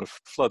we're actually going to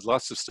flood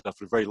lots of stuff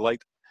with very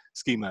light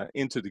schema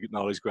into the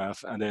knowledge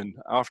graph, and then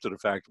after the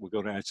fact we're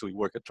going to actually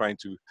work at trying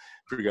to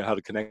figure out how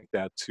to connect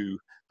that to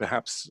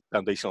perhaps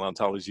foundational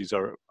ontologies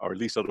or at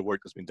least other work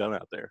that's been done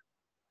out there.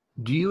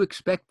 Do you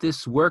expect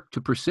this work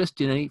to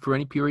persist for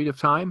any period of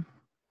time,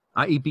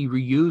 i.e. be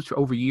reused for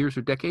over years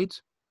or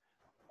decades?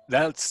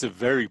 That's the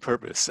very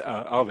purpose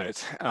of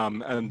it.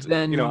 And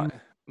then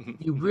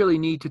you really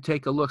need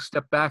to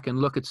step back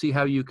and see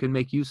how you can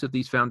make use of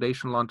these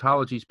foundational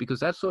ontologies, because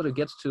that sort of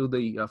gets to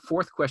the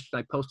fourth question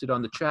I posted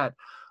on the chat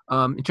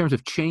in terms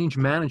of change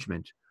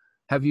management.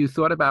 Have you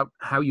thought about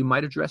how you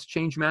might address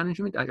change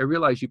management? I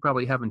realize you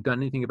probably haven't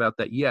done anything about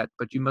that yet,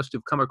 but you must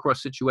have come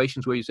across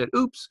situations where you said,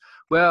 oops,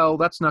 well,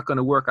 that's not going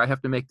to work. I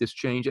have to make this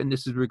change. And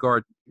this is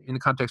in the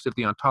context of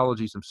the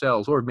ontologies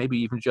themselves, or maybe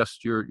even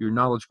just your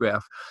knowledge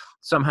graph.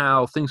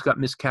 Somehow things got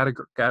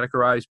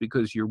miscategorized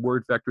because your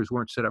word vectors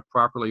weren't set up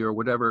properly, or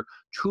whatever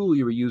tool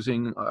you were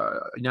using,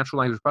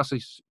 natural language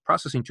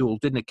processing tool,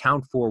 didn't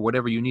account for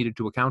whatever you needed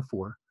to account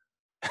for.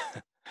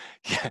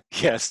 Yeah,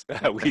 yes,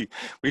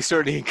 we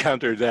certainly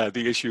encountered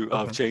the issue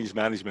of change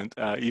management,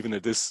 even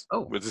at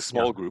with this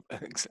small group.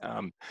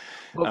 And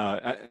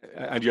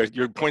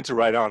your points are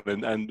right on,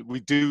 and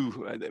we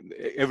do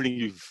everything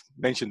you've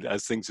mentioned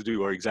as things to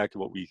do are exactly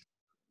what we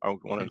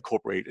want to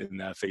incorporate in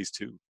phase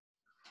 2.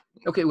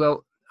 Okay,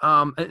 well,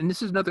 and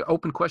this is another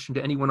open question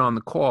to anyone on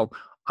the call.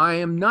 I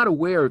am not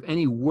aware of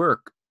any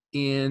work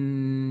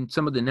in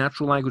some of the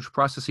natural language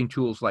processing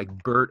tools like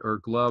BERT or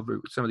GLOVE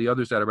or some of the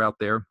others that are out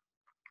there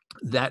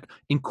that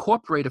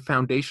incorporate a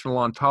foundational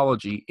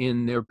ontology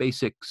in their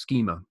basic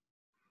schema.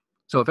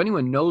 So if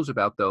anyone knows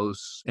about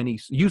any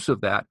use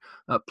of that,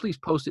 please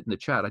post it in the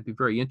chat. I'd be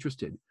very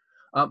interested.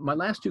 My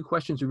last 2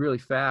 questions are really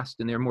fast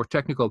and they're more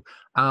technical.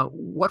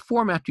 What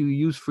format do you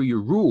use for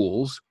your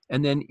rules?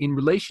 And then in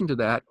relation to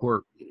that,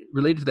 or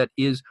related to that,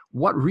 is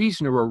what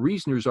reasoner or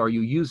reasoners are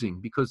you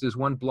using? Because there's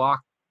one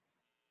block,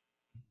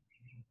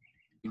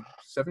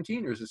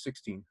 17 or is it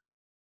 16,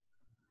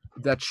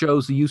 that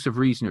shows the use of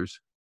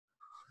reasoners.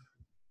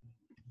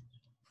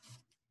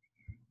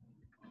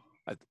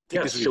 I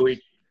think this is a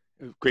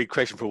great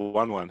question for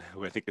one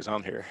who I think is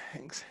on here.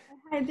 Thanks.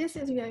 Hi, this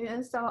is Yuan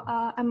Yuan. So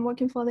I'm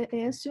working for the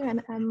ASU,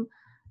 and I'm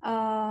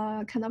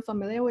kind of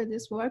familiar with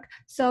this work.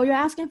 So you're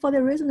asking for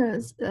the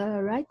reasoners,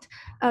 right?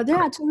 There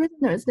are 2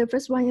 reasoners. The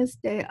first one is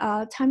the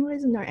time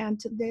reasoner, and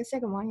the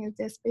second one is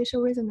the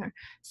spatial reasoner.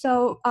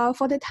 So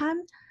for the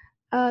time,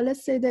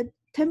 let's say the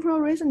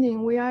temporal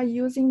reasoning, we are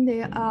using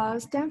the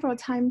Stanford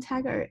time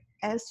tagger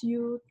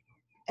SU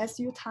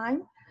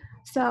time.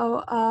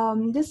 So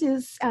this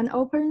is an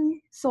open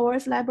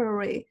source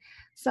library.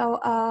 So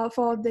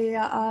for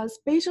the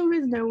spatial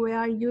reasoner, we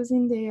are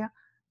using the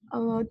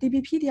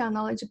DBpedia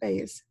knowledge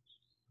base.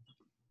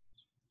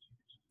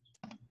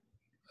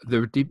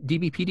 The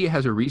DBpedia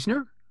has a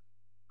reasoner?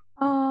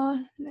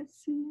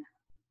 Let's see.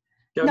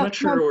 Yeah, I'm not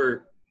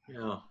sure.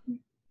 Yeah.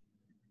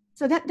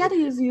 So that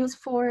is used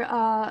for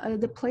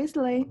the place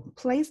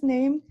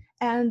name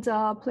and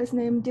place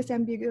name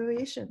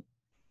disambiguation.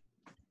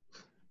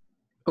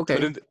 Okay.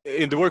 But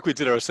in the work we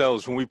did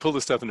ourselves, when we pulled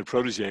the stuff into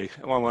Protege,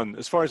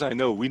 as far as I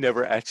know, we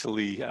never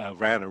actually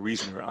ran a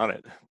reasoner on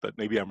it, but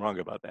maybe I'm wrong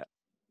about that.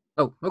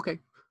 Oh, okay.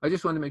 I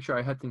just wanted to make sure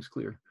I had things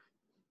clear.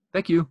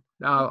 Thank you.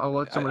 Now I'll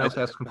let someone else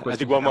ask some questions. I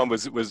think one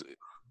was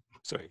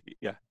sorry,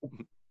 yeah.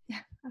 Yeah,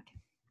 okay.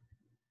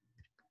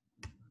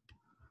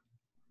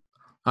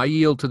 I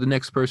yield to the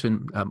next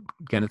person,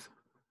 Kenneth.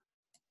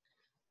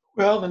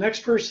 Well, the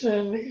next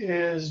person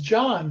is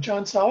John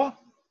Sawa.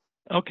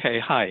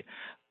 Okay, hi.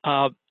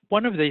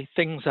 One of the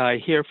things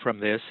I hear from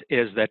this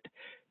is that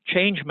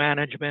change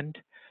management,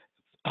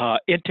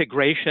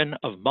 integration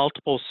of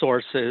multiple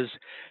sources,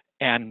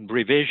 and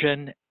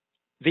revision,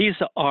 these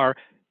are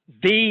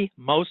the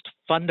most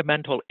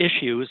fundamental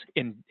issues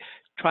in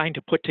trying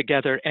to put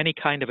together any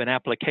kind of an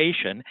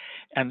application.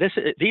 And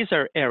these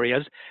are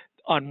areas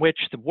on which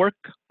the work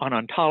on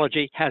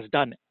ontology has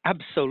done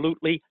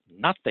absolutely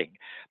nothing.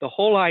 The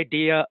whole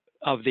idea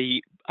of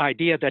the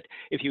idea that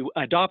if you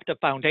adopt a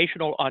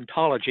foundational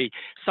ontology,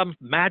 some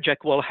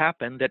magic will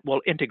happen that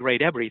will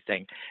integrate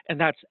everything. And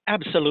that's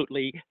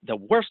absolutely the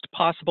worst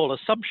possible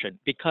assumption,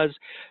 because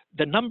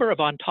the number of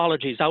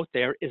ontologies out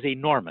there is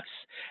enormous,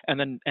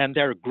 and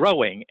they're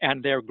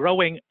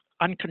growing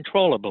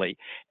uncontrollably.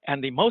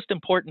 And the most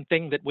important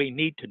thing that we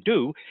need to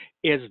do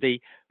is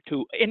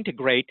to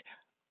integrate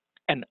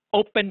an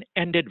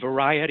open-ended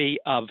variety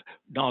of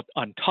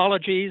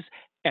ontologies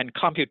and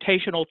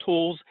computational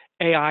tools,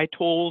 AI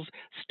tools,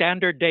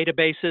 standard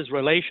databases,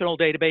 relational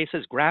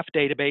databases, graph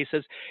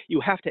databases.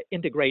 You have to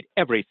integrate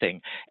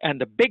everything.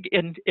 And the big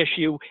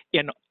issue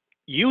in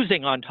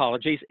using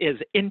ontologies is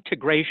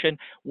integration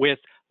with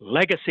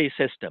legacy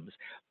systems.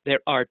 There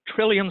are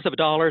trillions of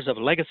dollars of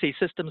legacy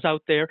systems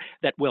out there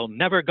that will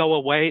never go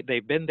away.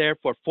 They've been there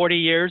for 40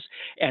 years,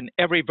 and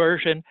every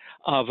version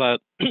of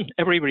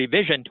every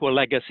revision to a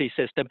legacy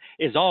system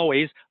is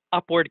always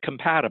upward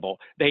compatible.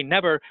 They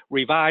never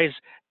revise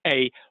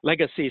a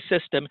legacy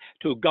system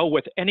to go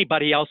with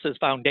anybody else's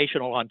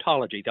foundational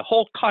ontology. The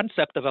whole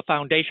concept of a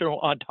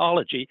foundational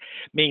ontology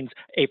means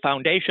a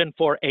foundation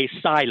for a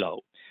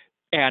silo.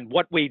 And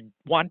what we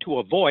want to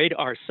avoid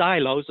are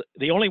silos.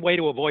 The only way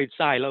to avoid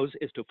silos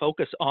is to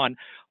focus on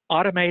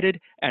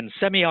automated and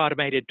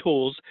semi-automated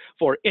tools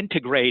for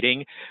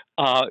integrating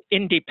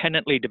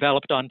independently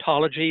developed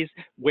ontologies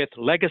with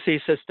legacy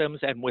systems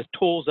and with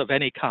tools of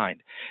any kind.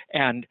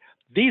 And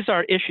these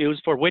are issues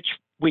for which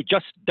we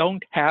just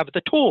don't have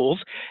the tools,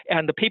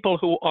 and the people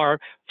who are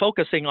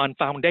focusing on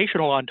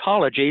foundational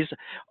ontologies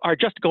are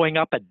just going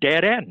up a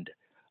dead end.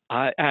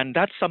 And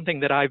that's something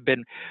that I've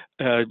been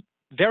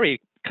very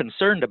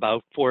concerned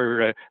about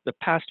for the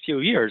past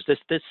few years.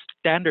 This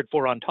standard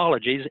for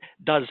ontologies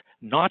does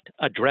not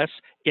address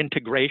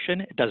integration.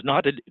 It does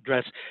not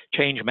address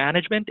change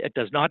management. It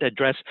does not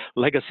address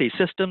legacy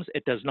systems.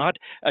 It does not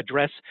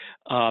address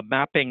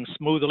mapping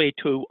smoothly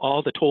to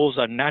all the tools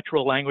on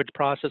natural language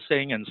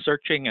processing and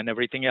searching and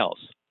everything else.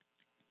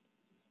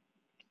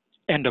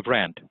 End of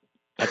rant.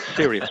 That's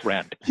serious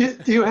rant. Do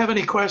you have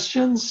any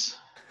questions,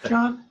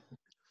 John?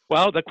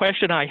 Well, the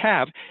question I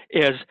have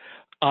is,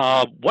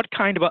 what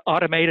kind of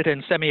automated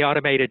and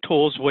semi-automated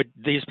tools would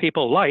these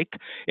people like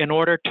in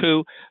order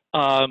to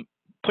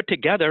put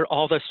together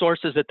all the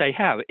sources that they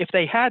have? If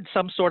they had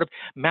some sort of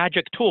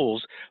magic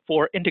tools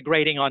for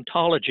integrating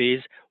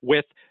ontologies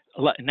with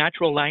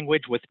natural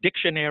language, with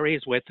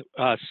dictionaries, with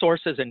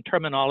sources and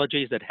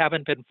terminologies that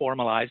haven't been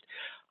formalized,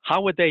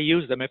 how would they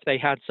use them if they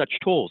had such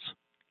tools?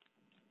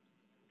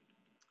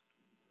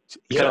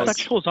 Because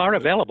such tools are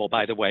available,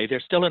 by the way.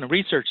 They're still in a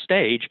research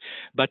stage,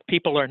 but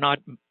people are not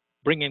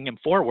bringing them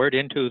forward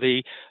into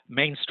the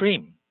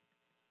mainstream.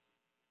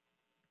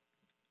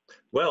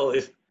 Well,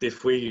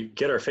 if we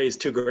get our phase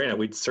 2 grant,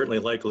 we'd certainly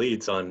like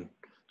leads on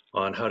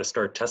how to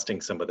start testing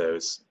some of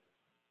those.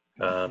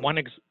 One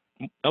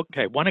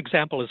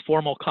example is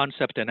formal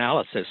concept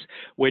analysis,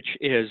 which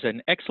is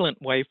an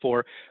excellent way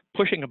for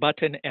pushing a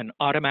button and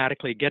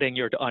automatically getting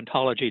your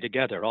ontology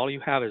together. All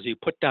you have is you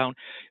put down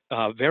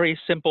very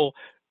simple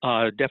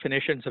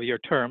definitions of your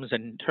terms,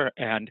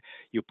 and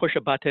you push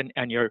a button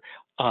and your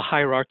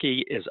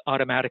hierarchy is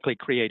automatically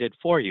created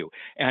for you.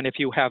 And if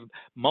you have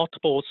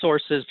multiple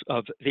sources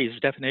of these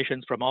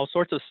definitions from all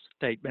sorts of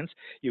statements,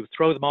 you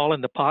throw them all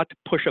in the pot,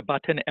 push a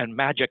button, and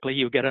magically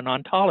you get an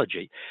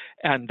ontology.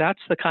 And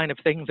that's the kind of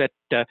thing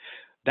that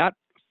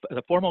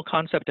the formal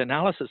concept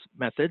analysis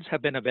methods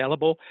have been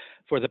available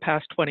for the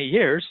past 20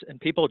 years, and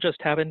people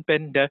just haven't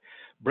been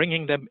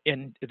bringing them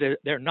in.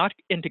 They're not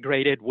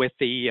integrated with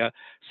the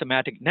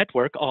semantic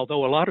network,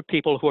 although a lot of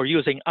people who are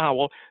using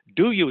OWL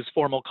do use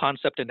formal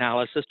concept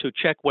analysis to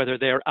check whether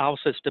their OWL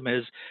system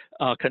is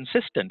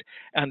consistent.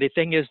 And the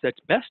thing is that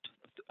best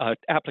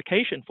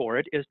application for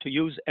it is to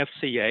use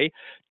FCA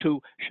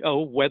to show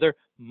whether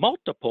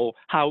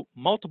how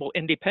multiple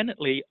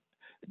independently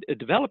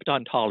developed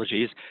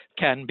ontologies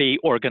can be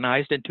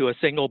organized into a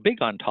single big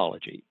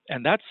ontology.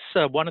 And that's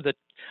one of the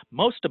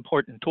most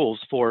important tools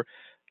for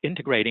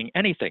integrating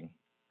anything.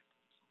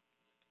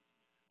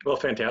 Well,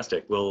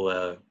 fantastic.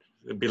 We'll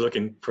be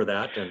looking for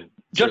that. And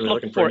just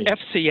look for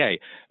FCA.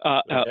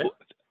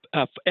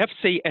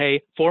 FCA,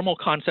 formal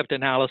concept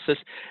analysis,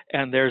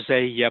 and there's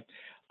a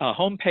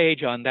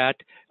homepage on that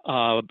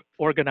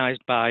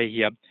organized by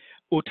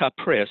Uta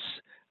Priss,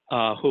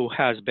 who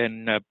has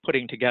been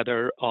putting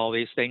together all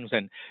these things.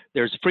 And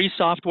there's free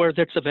software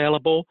that's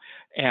available,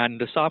 and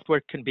the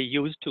software can be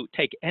used to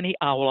take any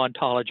OWL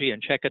ontology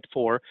and check it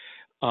for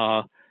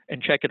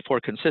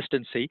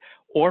consistency.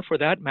 Or for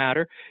that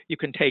matter, you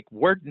can take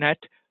WordNet,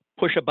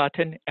 push a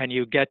button, and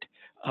you get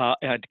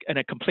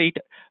a complete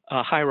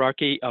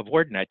hierarchy of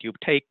WordNet. You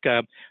take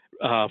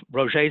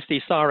Roget's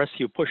thesaurus,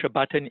 you push a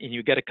button, and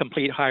you get a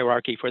complete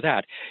hierarchy for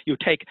that. You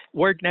take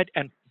WordNet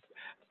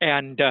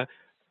and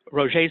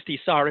Roget's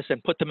thesaurus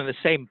and put them in the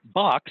same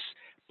box,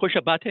 push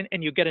a button,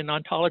 and you get an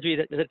ontology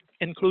that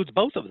includes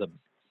both of them.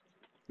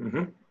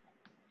 Mm-hmm.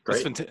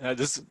 Great.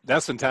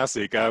 That's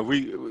fantastic.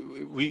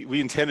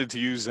 We intended to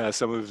use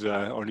some of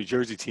our New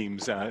Jersey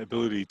team's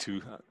ability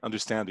to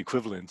understand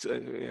equivalent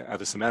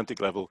at a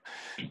semantic level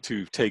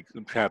to take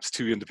perhaps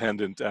two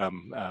independent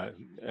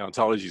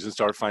ontologies and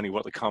start finding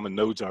what the common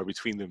nodes are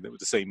between them with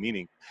the same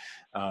meaning.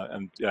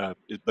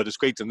 But it's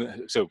great to know.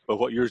 So, but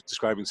what you're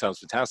describing sounds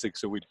fantastic.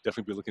 So we'd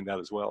definitely be looking at that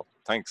as well.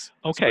 Thanks.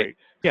 That's Okay. great.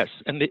 Yes,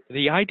 and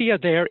the idea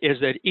there is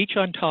that each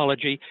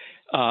ontology,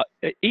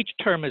 each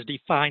term is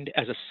defined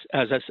as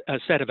a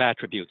set of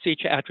attributes.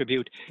 Each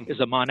attribute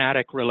is a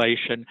monadic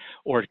relation,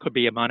 or it could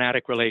be a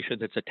monadic relation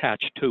that's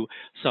attached to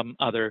some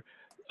other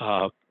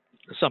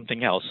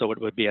something else. So it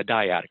would be a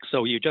dyadic.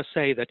 So you just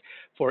say that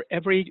for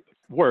every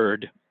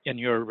word in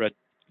your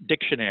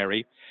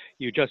dictionary,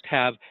 you just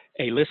have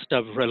a list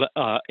of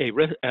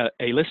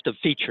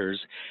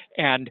features,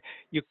 and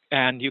you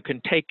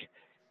can take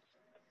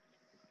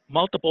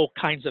multiple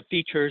kinds of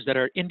features that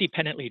are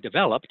independently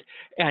developed,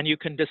 and you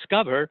can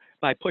discover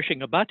by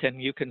pushing a button,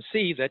 you can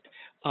see that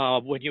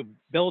when you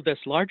build this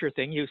larger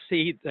thing, you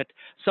see that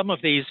some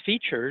of these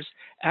features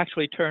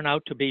actually turn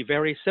out to be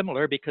very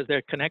similar because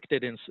they're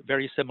connected in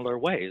very similar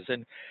ways.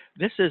 And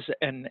this is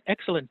an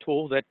excellent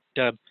tool that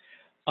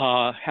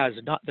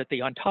that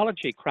the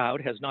ontology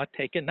crowd has not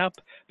taken up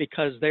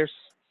because they're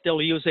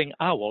still using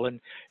OWL. And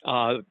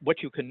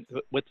what you can,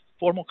 with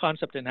formal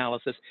concept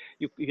analysis,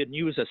 you can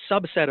use a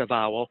subset of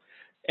OWL,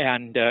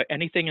 and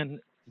anything in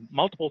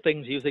multiple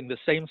things using the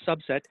same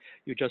subset,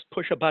 you just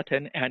push a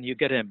button and you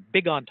get a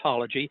big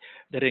ontology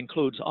that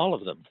includes all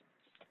of them.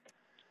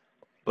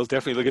 Well,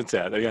 definitely look into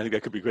that. I think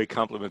that could be a great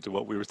complement to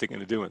what we were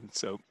thinking of doing.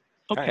 So,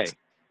 okay, thanks.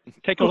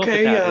 Take a look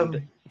at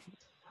that.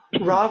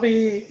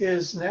 Ravi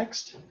is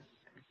next.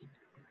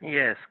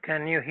 Yes,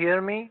 can you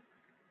hear me?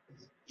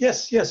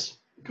 Yes, yes.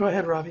 Go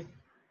ahead, Ravi.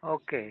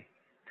 Okay,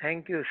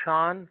 thank you,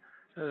 Sean.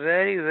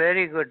 Very,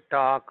 very good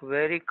talk,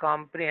 very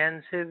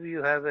comprehensive.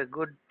 You have a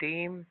good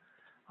team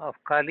of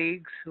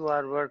colleagues who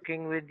are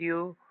working with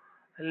you.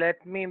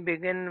 Let me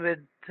begin with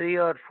 3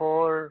 or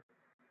 4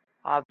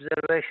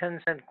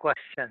 observations and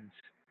questions.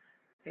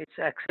 It's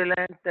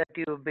excellent that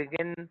you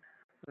begin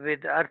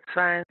with earth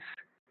science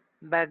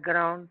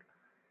background,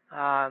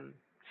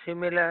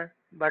 similar,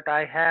 but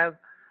I have,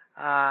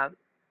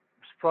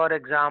 for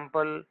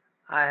example,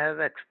 I have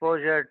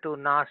exposure to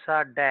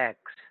NASA DAX,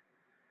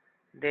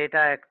 Data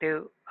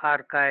Active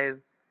Archive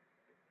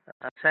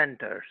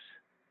centers.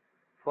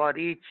 For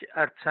each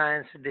earth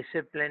science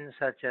discipline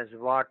such as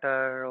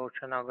water,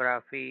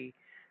 oceanography,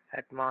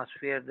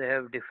 atmosphere, they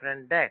have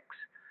different decks.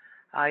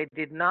 I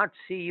did not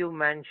see you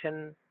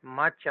mention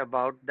much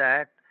about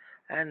that,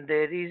 and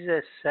there is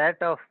a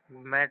set of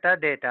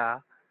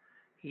metadata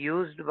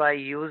used by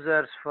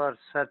users for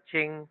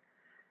searching,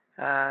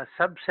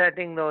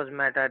 subsetting those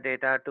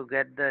metadata to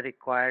get the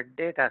required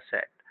data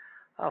set.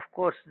 Of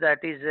course,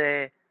 that is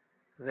a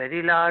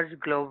very large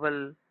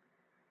global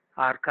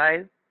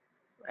archive,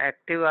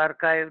 active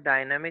archive,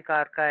 dynamic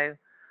archive,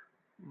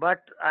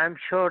 but I'm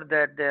sure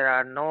that there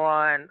are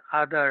NOAA and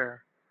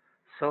other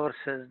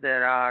sources.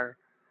 There are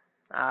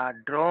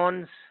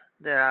drones,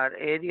 there are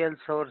aerial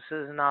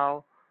sources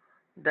now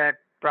that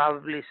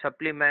probably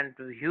supplement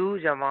a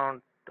huge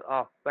amount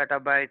of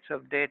petabytes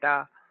of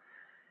data.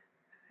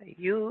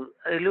 You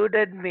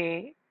alluded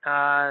me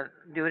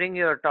during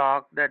your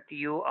talk that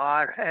you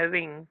are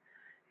having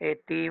a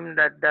team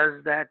that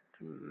does that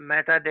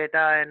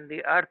metadata and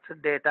the earth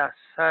data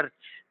search.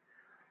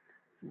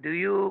 Do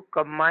you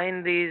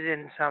combine these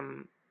in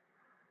some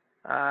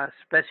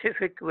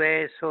specific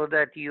way so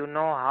that you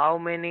know how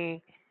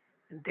many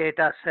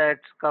data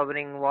sets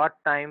covering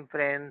what time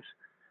frames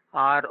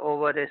are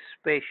over a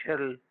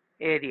spatial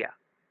area?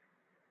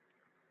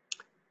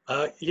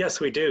 Yes,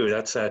 we do.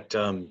 That's that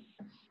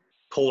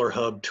Polar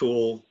Hub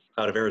tool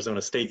out of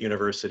Arizona State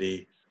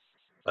University.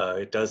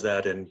 It does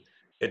that, and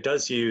it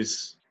does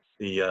use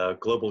the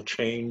global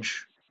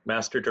change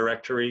master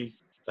directory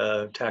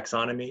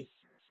taxonomy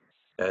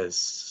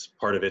as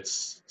part of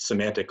its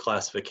semantic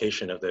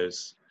classification of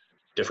those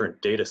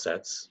different data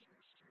sets.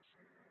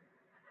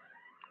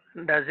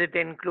 Does it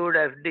include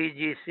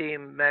FDGC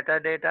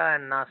metadata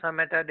and NASA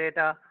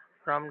metadata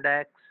from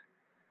DAX?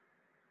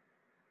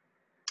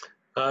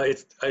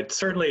 It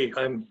certainly,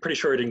 I'm pretty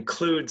sure it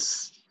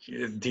includes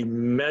the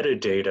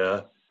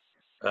metadata.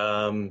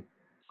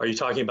 Are you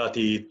talking about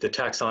the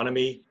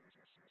taxonomy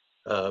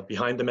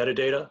behind the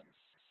metadata?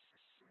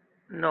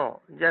 No,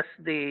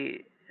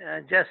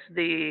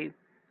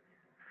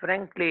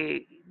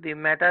 frankly, the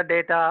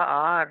metadata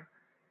are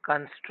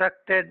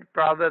constructed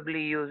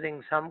probably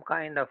using some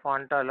kind of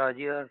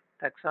ontology or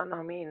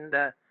taxonomy in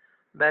the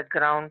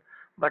background,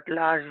 but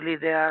largely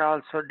they are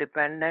also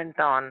dependent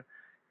on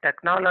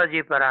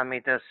technology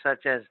parameters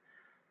such as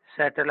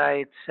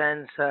satellite,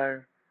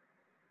 sensor,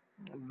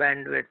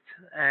 bandwidth,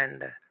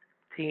 and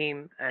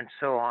theme, and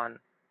so on,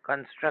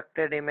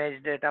 constructed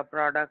image data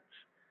products,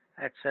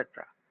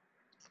 etc.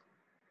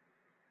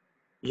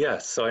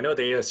 Yes, so I know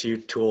the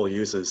ASU tool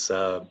uses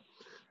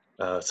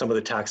some of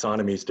the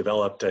taxonomies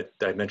developed.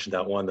 I mentioned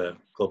that one, the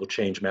Global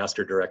Change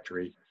Master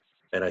Directory,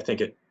 and I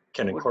think it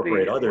can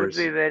incorporate others.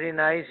 Would be very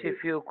nice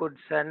if you could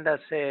send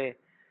us a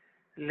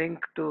link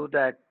to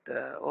that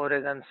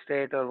Oregon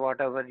State or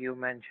whatever you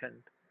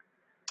mentioned.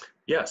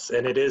 Yes,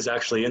 and it is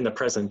actually in the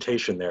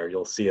presentation there.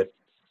 You'll see it.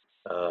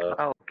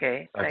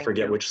 Okay, I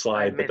forget which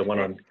slide, but the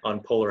one on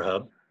Polar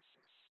Hub.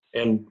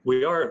 And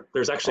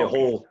there's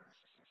actually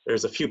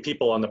there's a few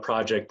people on the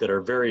project that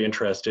are very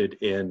interested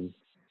in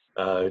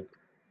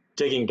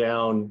digging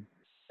down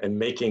and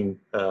making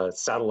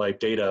satellite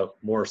data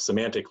more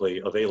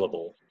semantically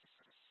available.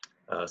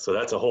 So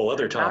that's a whole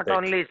other topic.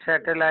 Not only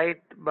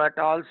satellite, but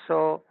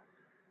also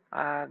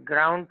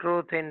ground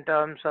truth in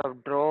terms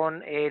of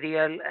drone,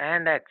 aerial,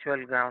 and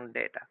actual ground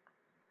data.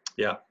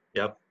 Yeah,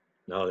 yep.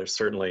 No, there's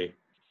certainly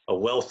a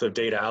wealth of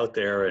data out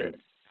there, and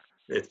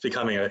it's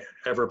becoming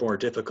ever more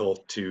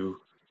difficult to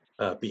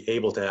be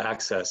able to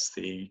access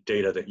the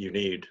data that you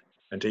need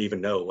and to even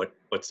know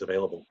what's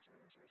available.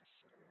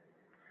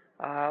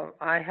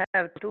 I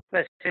have two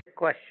specific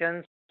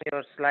questions on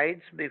your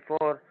slides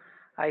before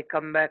I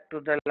come back to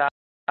the last.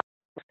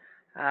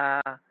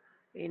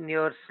 In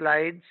your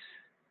slides,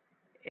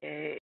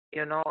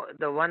 you know,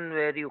 the one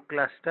where you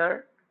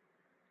cluster,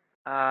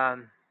 I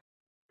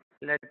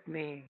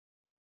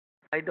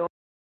don't,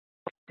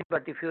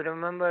 but if you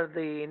remember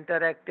the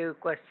interactive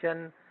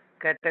question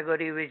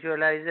category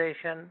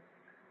visualization.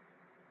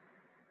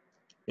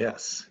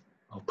 Yes,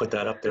 I'll put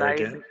that up there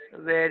again.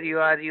 Where you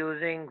are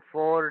using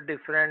 4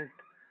 different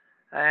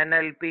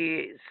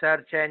NLP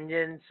search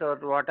engines or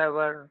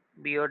whatever,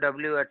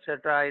 BOW,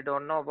 etc. I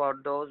don't know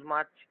about those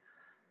much,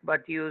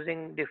 but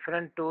using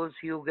different tools,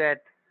 you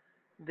get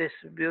this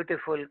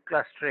beautiful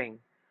clustering.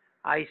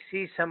 I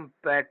see some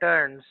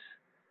patterns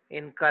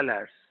in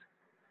colors.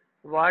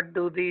 What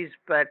do these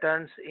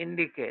patterns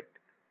indicate?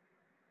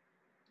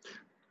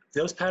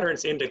 Those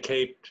patterns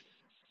indicate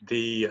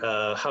the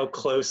how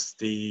close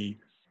the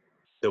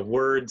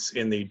words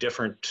in the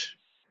different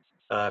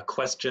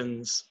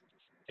questions,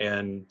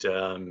 and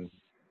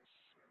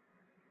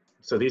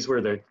so these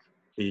were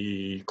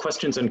the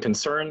questions and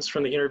concerns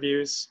from the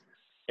interviews,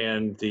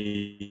 and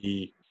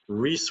the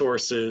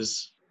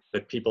resources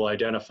that people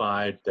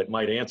identified that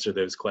might answer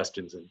those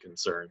questions and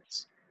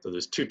concerns. So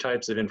there's 2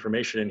 types of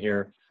information in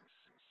here,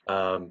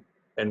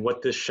 and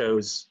what this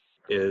shows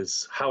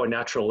is how a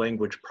natural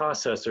language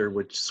processor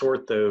would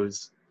sort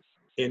those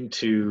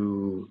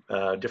into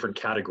different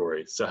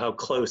categories. So how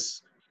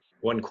close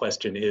one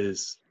question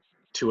is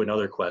to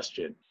another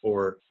question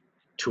or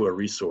to a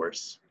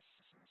resource.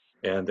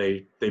 And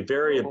they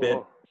vary a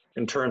bit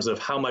in terms of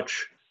how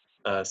much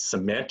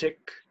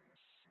semantic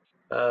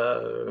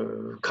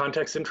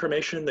context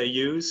information they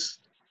use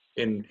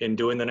in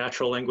doing the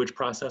natural language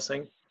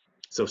processing.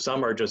 So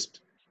some are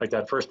just, like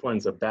that first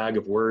one's a bag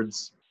of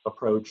words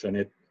approach, and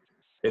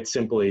it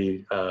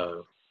simply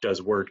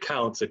does word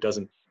counts. It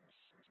doesn't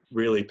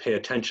really pay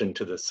attention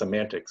to the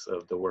semantics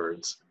of the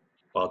words,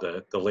 while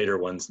the later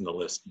ones in the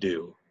list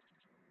do.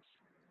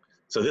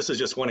 So this is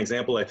just one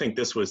example. I think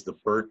this was the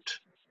BERT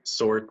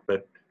sort,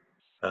 but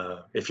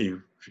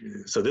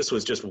so this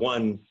was just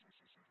one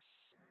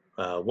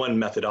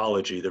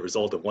methodology, the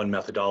result of one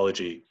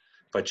methodology.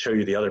 If I show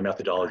you the other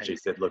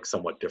methodologies, that look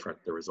somewhat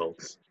different, the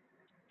results.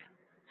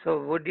 So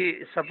would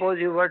you, suppose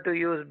you were to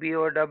use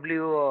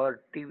BOW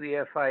or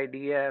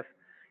TVF-IDF,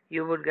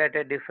 you would get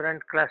a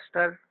different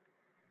cluster?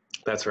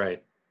 That's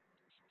right.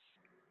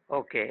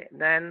 Okay,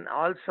 then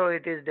also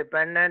it is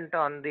dependent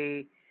on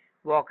the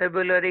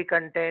vocabulary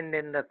contained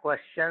in the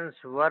questions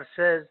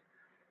versus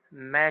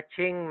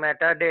matching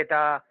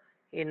metadata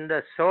in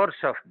the source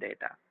of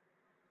data.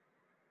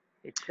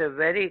 It's a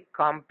very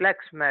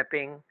complex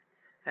mapping.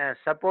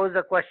 Suppose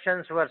the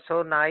questions were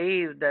so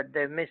naive that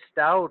they missed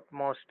out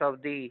most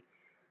of the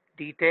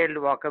detailed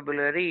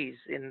vocabularies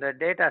in the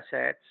data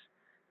sets,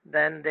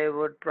 then they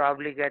would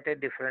probably get a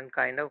different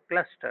kind of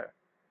cluster.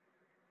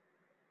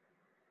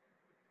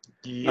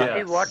 Yes.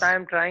 See, what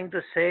I'm trying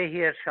to say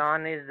here,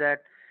 Sean, is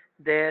that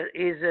there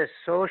is a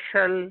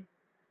social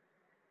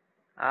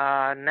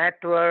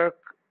network,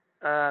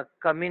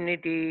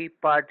 community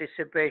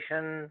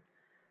participation,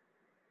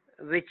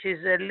 which is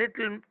a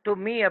little, to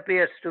me,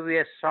 appears to be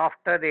a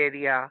softer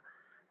area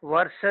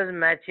versus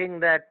matching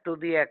that to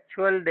the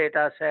actual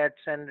data sets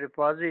and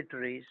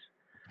repositories.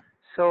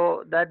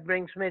 So that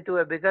brings me to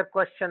a bigger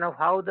question of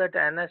how that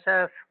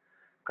NSF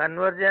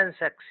convergence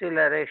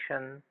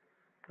acceleration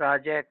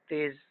project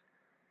is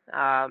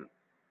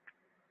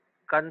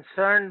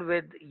concerned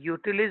with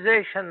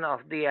utilization of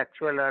the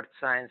actual Earth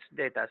science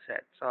data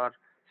sets or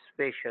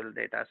spatial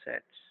data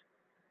sets.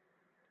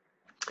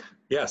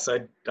 Yes,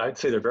 I'd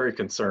say they're very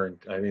concerned.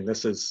 I mean,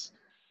 this is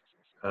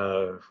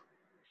the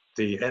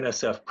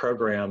NSF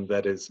program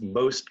that is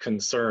most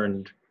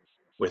concerned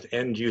with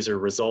end user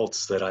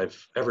results that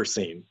I've ever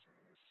seen.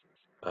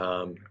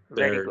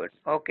 Very good.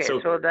 Okay,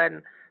 so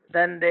then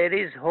there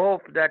is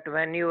hope that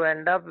when you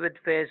end up with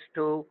phase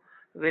 2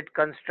 with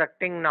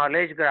constructing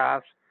knowledge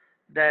graphs,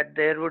 that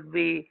there would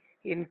be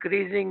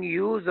increasing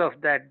use of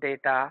that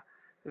data,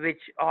 which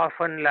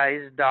often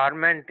lies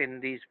dormant in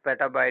these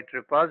petabyte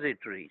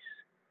repositories.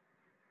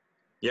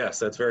 Yes,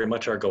 that's very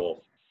much our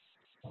goal.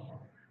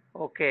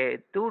 Okay,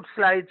 2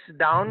 slides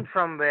down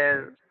from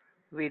where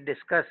we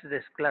discussed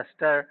this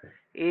cluster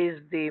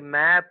is the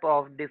map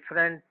of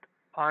different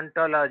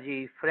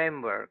ontology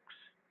frameworks,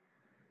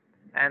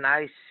 and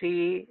I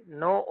see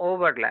no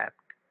overlap.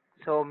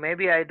 So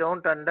maybe I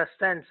don't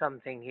understand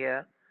something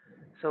here.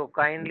 So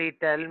kindly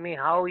tell me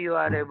how you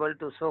are able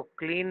to so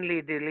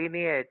cleanly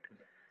delineate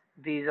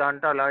these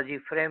ontology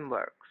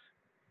frameworks.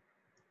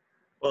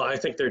 Well, I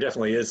think there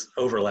definitely is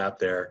overlap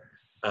there.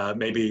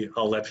 Maybe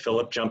I'll let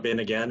Philip jump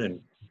in again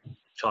and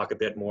talk a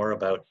bit more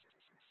about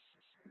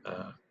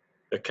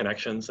the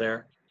connections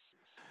there.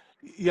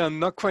 Yeah, I'm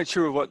not quite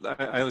sure what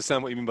I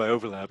understand what you mean by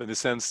overlap in the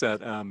sense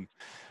that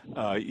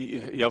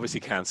you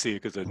obviously can't see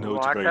it because the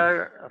nodes are very.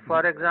 Water,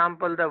 for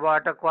example, the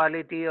water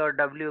quality or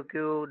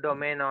WQ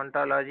domain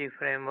ontology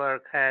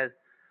framework has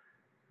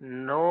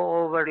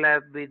no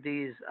overlap with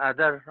these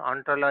other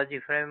ontology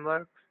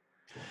frameworks.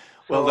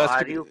 Well, So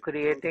that's are you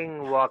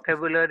creating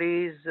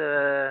vocabularies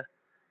or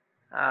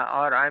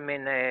I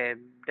mean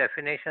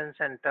definitions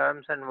and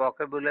terms and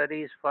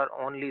vocabularies for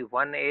only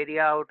one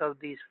area out of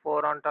these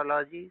 4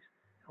 ontologies,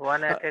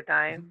 one at a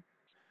time?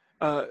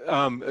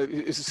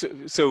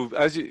 So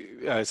as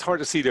it's hard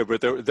to see there, but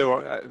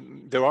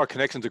there are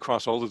connections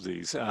across all of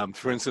these.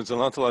 For instance, an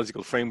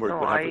ontological framework No,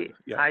 would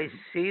have I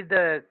see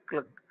the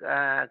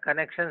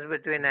connections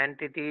between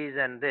entities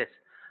and this,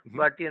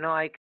 but you know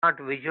I cannot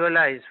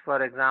visualize,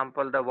 for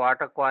example, the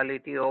water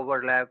quality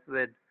overlap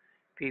with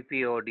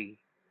PPOD.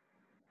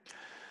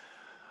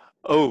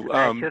 Oh,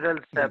 natural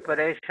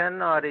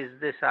separation, or is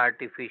this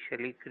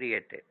artificially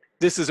created?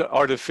 This is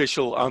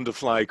artificial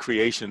on-the-fly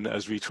creation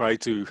as we try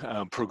to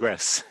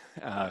progress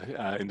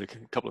in the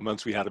couple of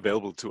months we had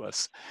available to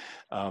us.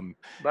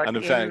 But and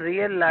in fact,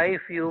 real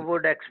life, you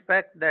would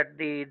expect that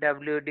the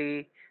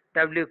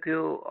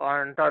WQ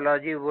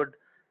ontology would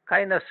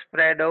kind of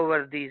spread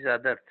over these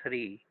other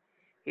 3,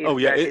 if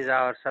that is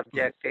our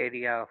subject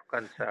area of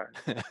concern.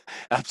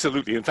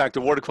 Absolutely. In fact,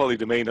 the water quality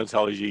domain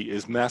ontology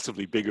is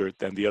massively bigger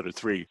than the other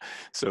 3.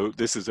 So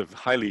this is a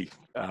highly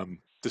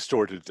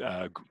distorted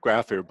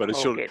graph here, but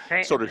it's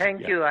okay. sort of.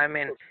 Thank you. I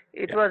mean,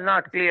 it was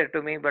not clear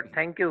to me, but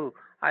thank you.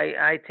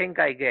 I think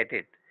I get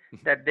it,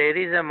 that there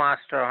is a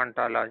master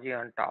ontology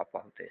on top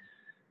of this.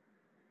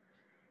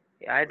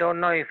 I don't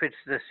know if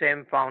it's the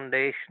same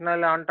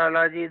foundational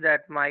ontology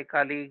that my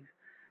colleague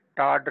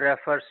Todd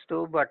refers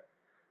to, but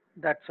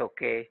that's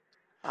okay.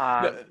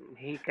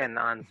 He can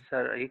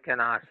answer, he can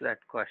ask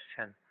that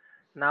question.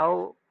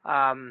 Now,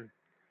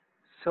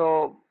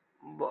 so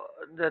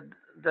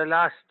the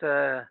last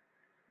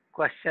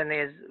question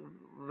is,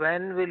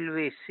 when will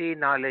we see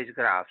knowledge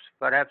graphs?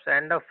 Perhaps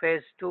end of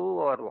phase 2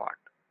 or what?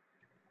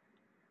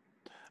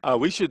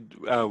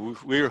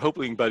 We're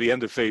hoping by the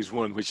end of phase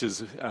 1, which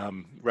is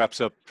wraps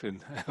up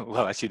in,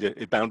 well, actually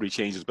the boundary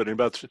changes, but in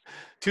about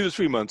 2 to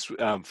 3 months,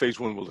 phase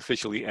 1 will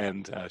officially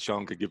end.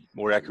 Sean could give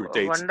more accurate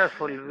dates.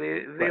 Wonderful.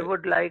 We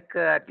would like,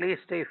 at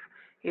least if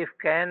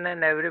Ken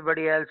and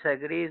everybody else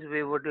agrees,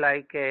 we would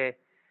like a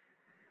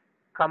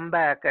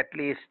comeback, at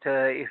least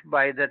if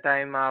by the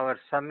time our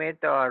summit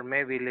or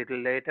maybe a little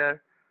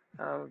later,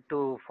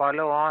 to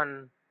follow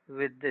on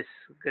with this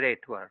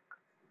great work.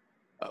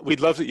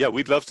 We'd love to, yeah,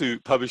 we'd love to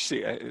publish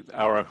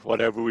our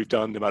whatever we've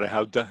done, no matter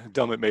how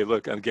dumb it may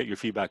look, and get your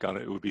feedback on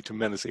it. It would be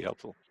tremendously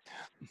helpful.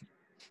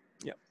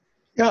 Yeah.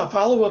 Yeah,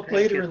 follow up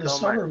later in the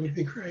summer would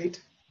be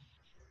great.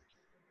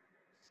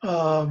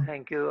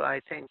 Thank you.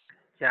 I think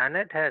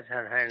Janet has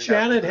her hand up.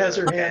 Janet has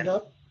her hand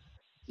up.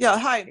 Yeah,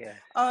 hi. Yes.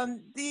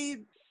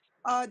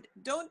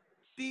 Don't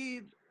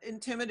be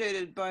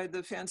intimidated by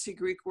the fancy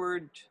Greek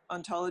word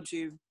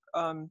ontology.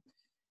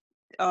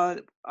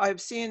 I've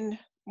seen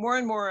more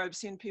and more, I've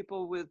seen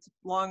people with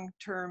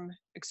long-term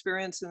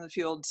experience in the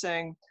field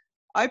saying,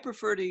 I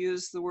prefer to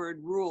use the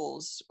word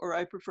rules, or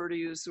I prefer to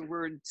use the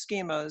word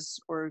schemas,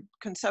 or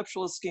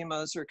conceptual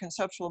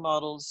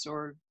models,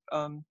 or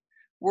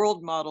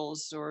world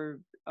models, or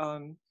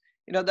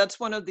you know,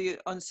 that's one of the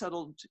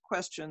unsettled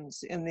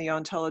questions in the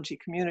ontology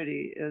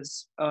community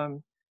is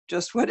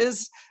just what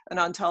is an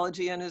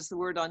ontology, and is the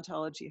word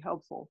ontology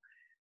helpful?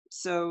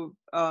 So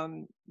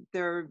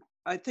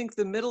I think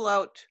the middle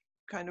out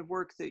kind of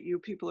work that you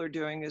people are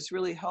doing is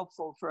really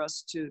helpful for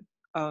us to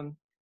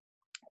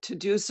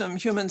do some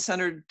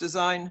human-centered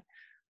design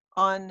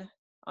on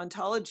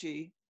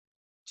ontology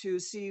to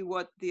see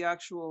what the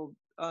actual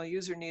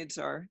user needs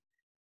are.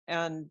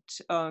 And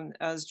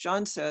as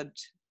John said,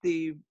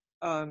 you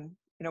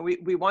know,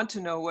 we want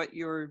to know what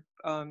you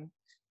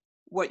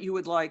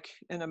would like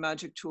in a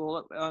magic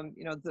tool.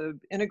 You know, the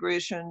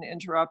integration,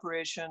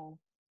 interoperation.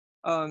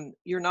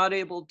 You're not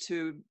able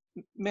to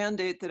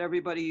mandate that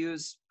everybody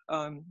use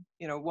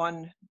you know,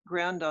 one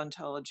grand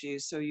ontology,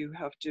 so you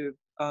have to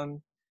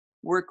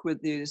work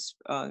with these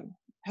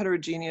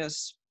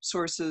heterogeneous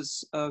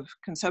sources of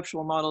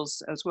conceptual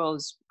models as well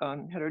as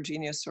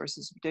heterogeneous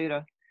sources of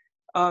data.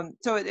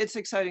 So it's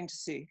exciting to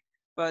see,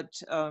 but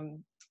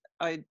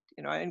I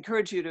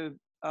encourage you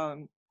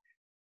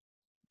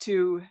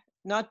to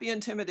not be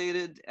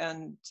intimidated,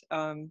 and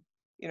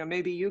you know,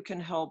 maybe you can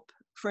help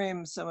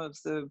frame some of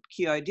the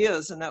key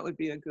ideas, and that would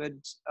be a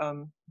good,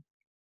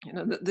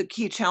 the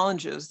key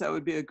challenges. That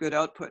would be a good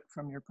output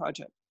from your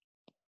project.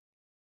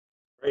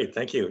 Great,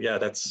 thank you. Yeah,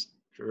 that's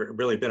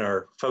really been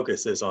our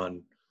focus, is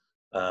on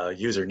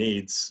user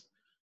needs,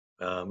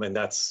 and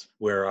that's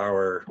where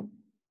our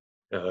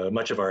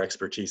much of our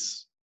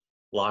expertise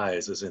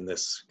lies, is in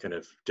this kind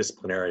of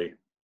disciplinary,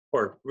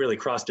 or really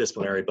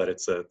cross-disciplinary, but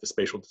it's the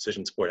spatial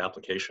decision support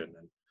application.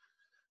 And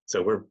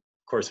so we're, of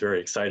course,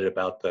 very excited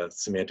about the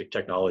semantic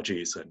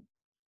technologies, and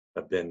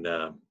have been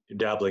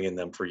dabbling in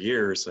them for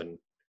years, and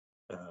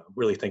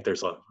really think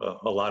there's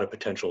a lot of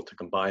potential to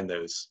combine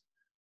those,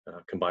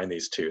 combine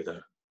these two, the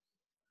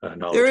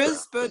knowledge There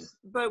is, graph.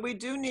 but we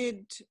do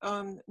need,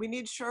 we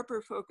need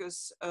sharper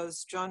focus,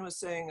 as John was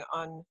saying,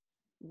 on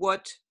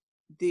what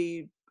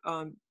the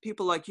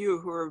people like you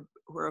who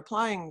are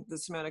applying the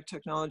semantic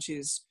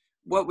technologies,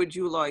 what would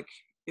you like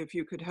if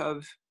you could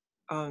have,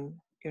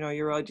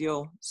 your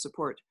ideal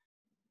support?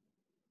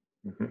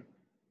 Mm-hmm.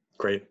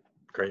 Great,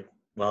 great.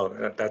 Well,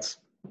 that's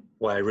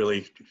why I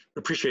really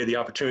appreciate the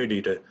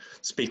opportunity to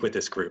speak with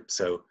this group.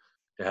 So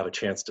to have a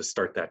chance to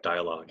start that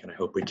dialogue, and I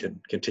hope we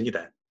can continue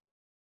that.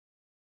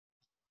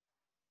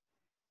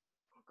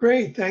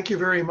 Great, thank you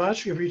very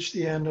much. We've reached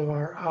the end of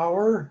our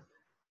hour.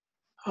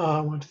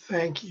 I want to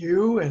thank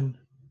you and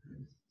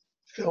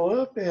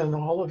Philip and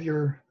all of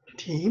your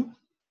team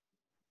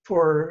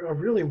for a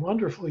really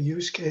wonderful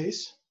use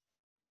case.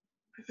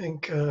 I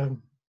think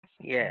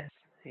Yes,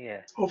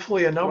 yes.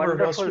 hopefully a number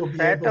of us Wonderful will be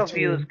set able of to.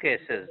 use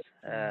cases,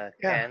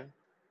 Ken.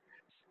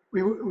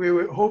 We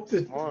would hope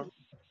that More.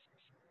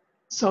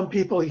 some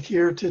people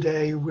here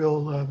today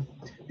will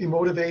be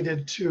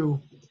motivated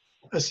to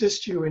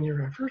assist you in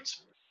your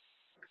efforts.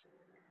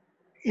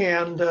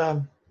 And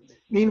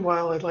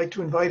meanwhile, I'd like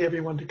to invite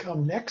everyone to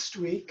come next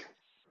week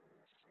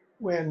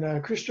when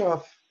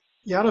Krzysztof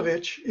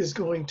Janowicz is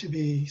going to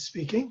be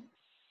speaking.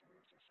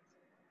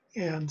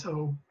 And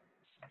so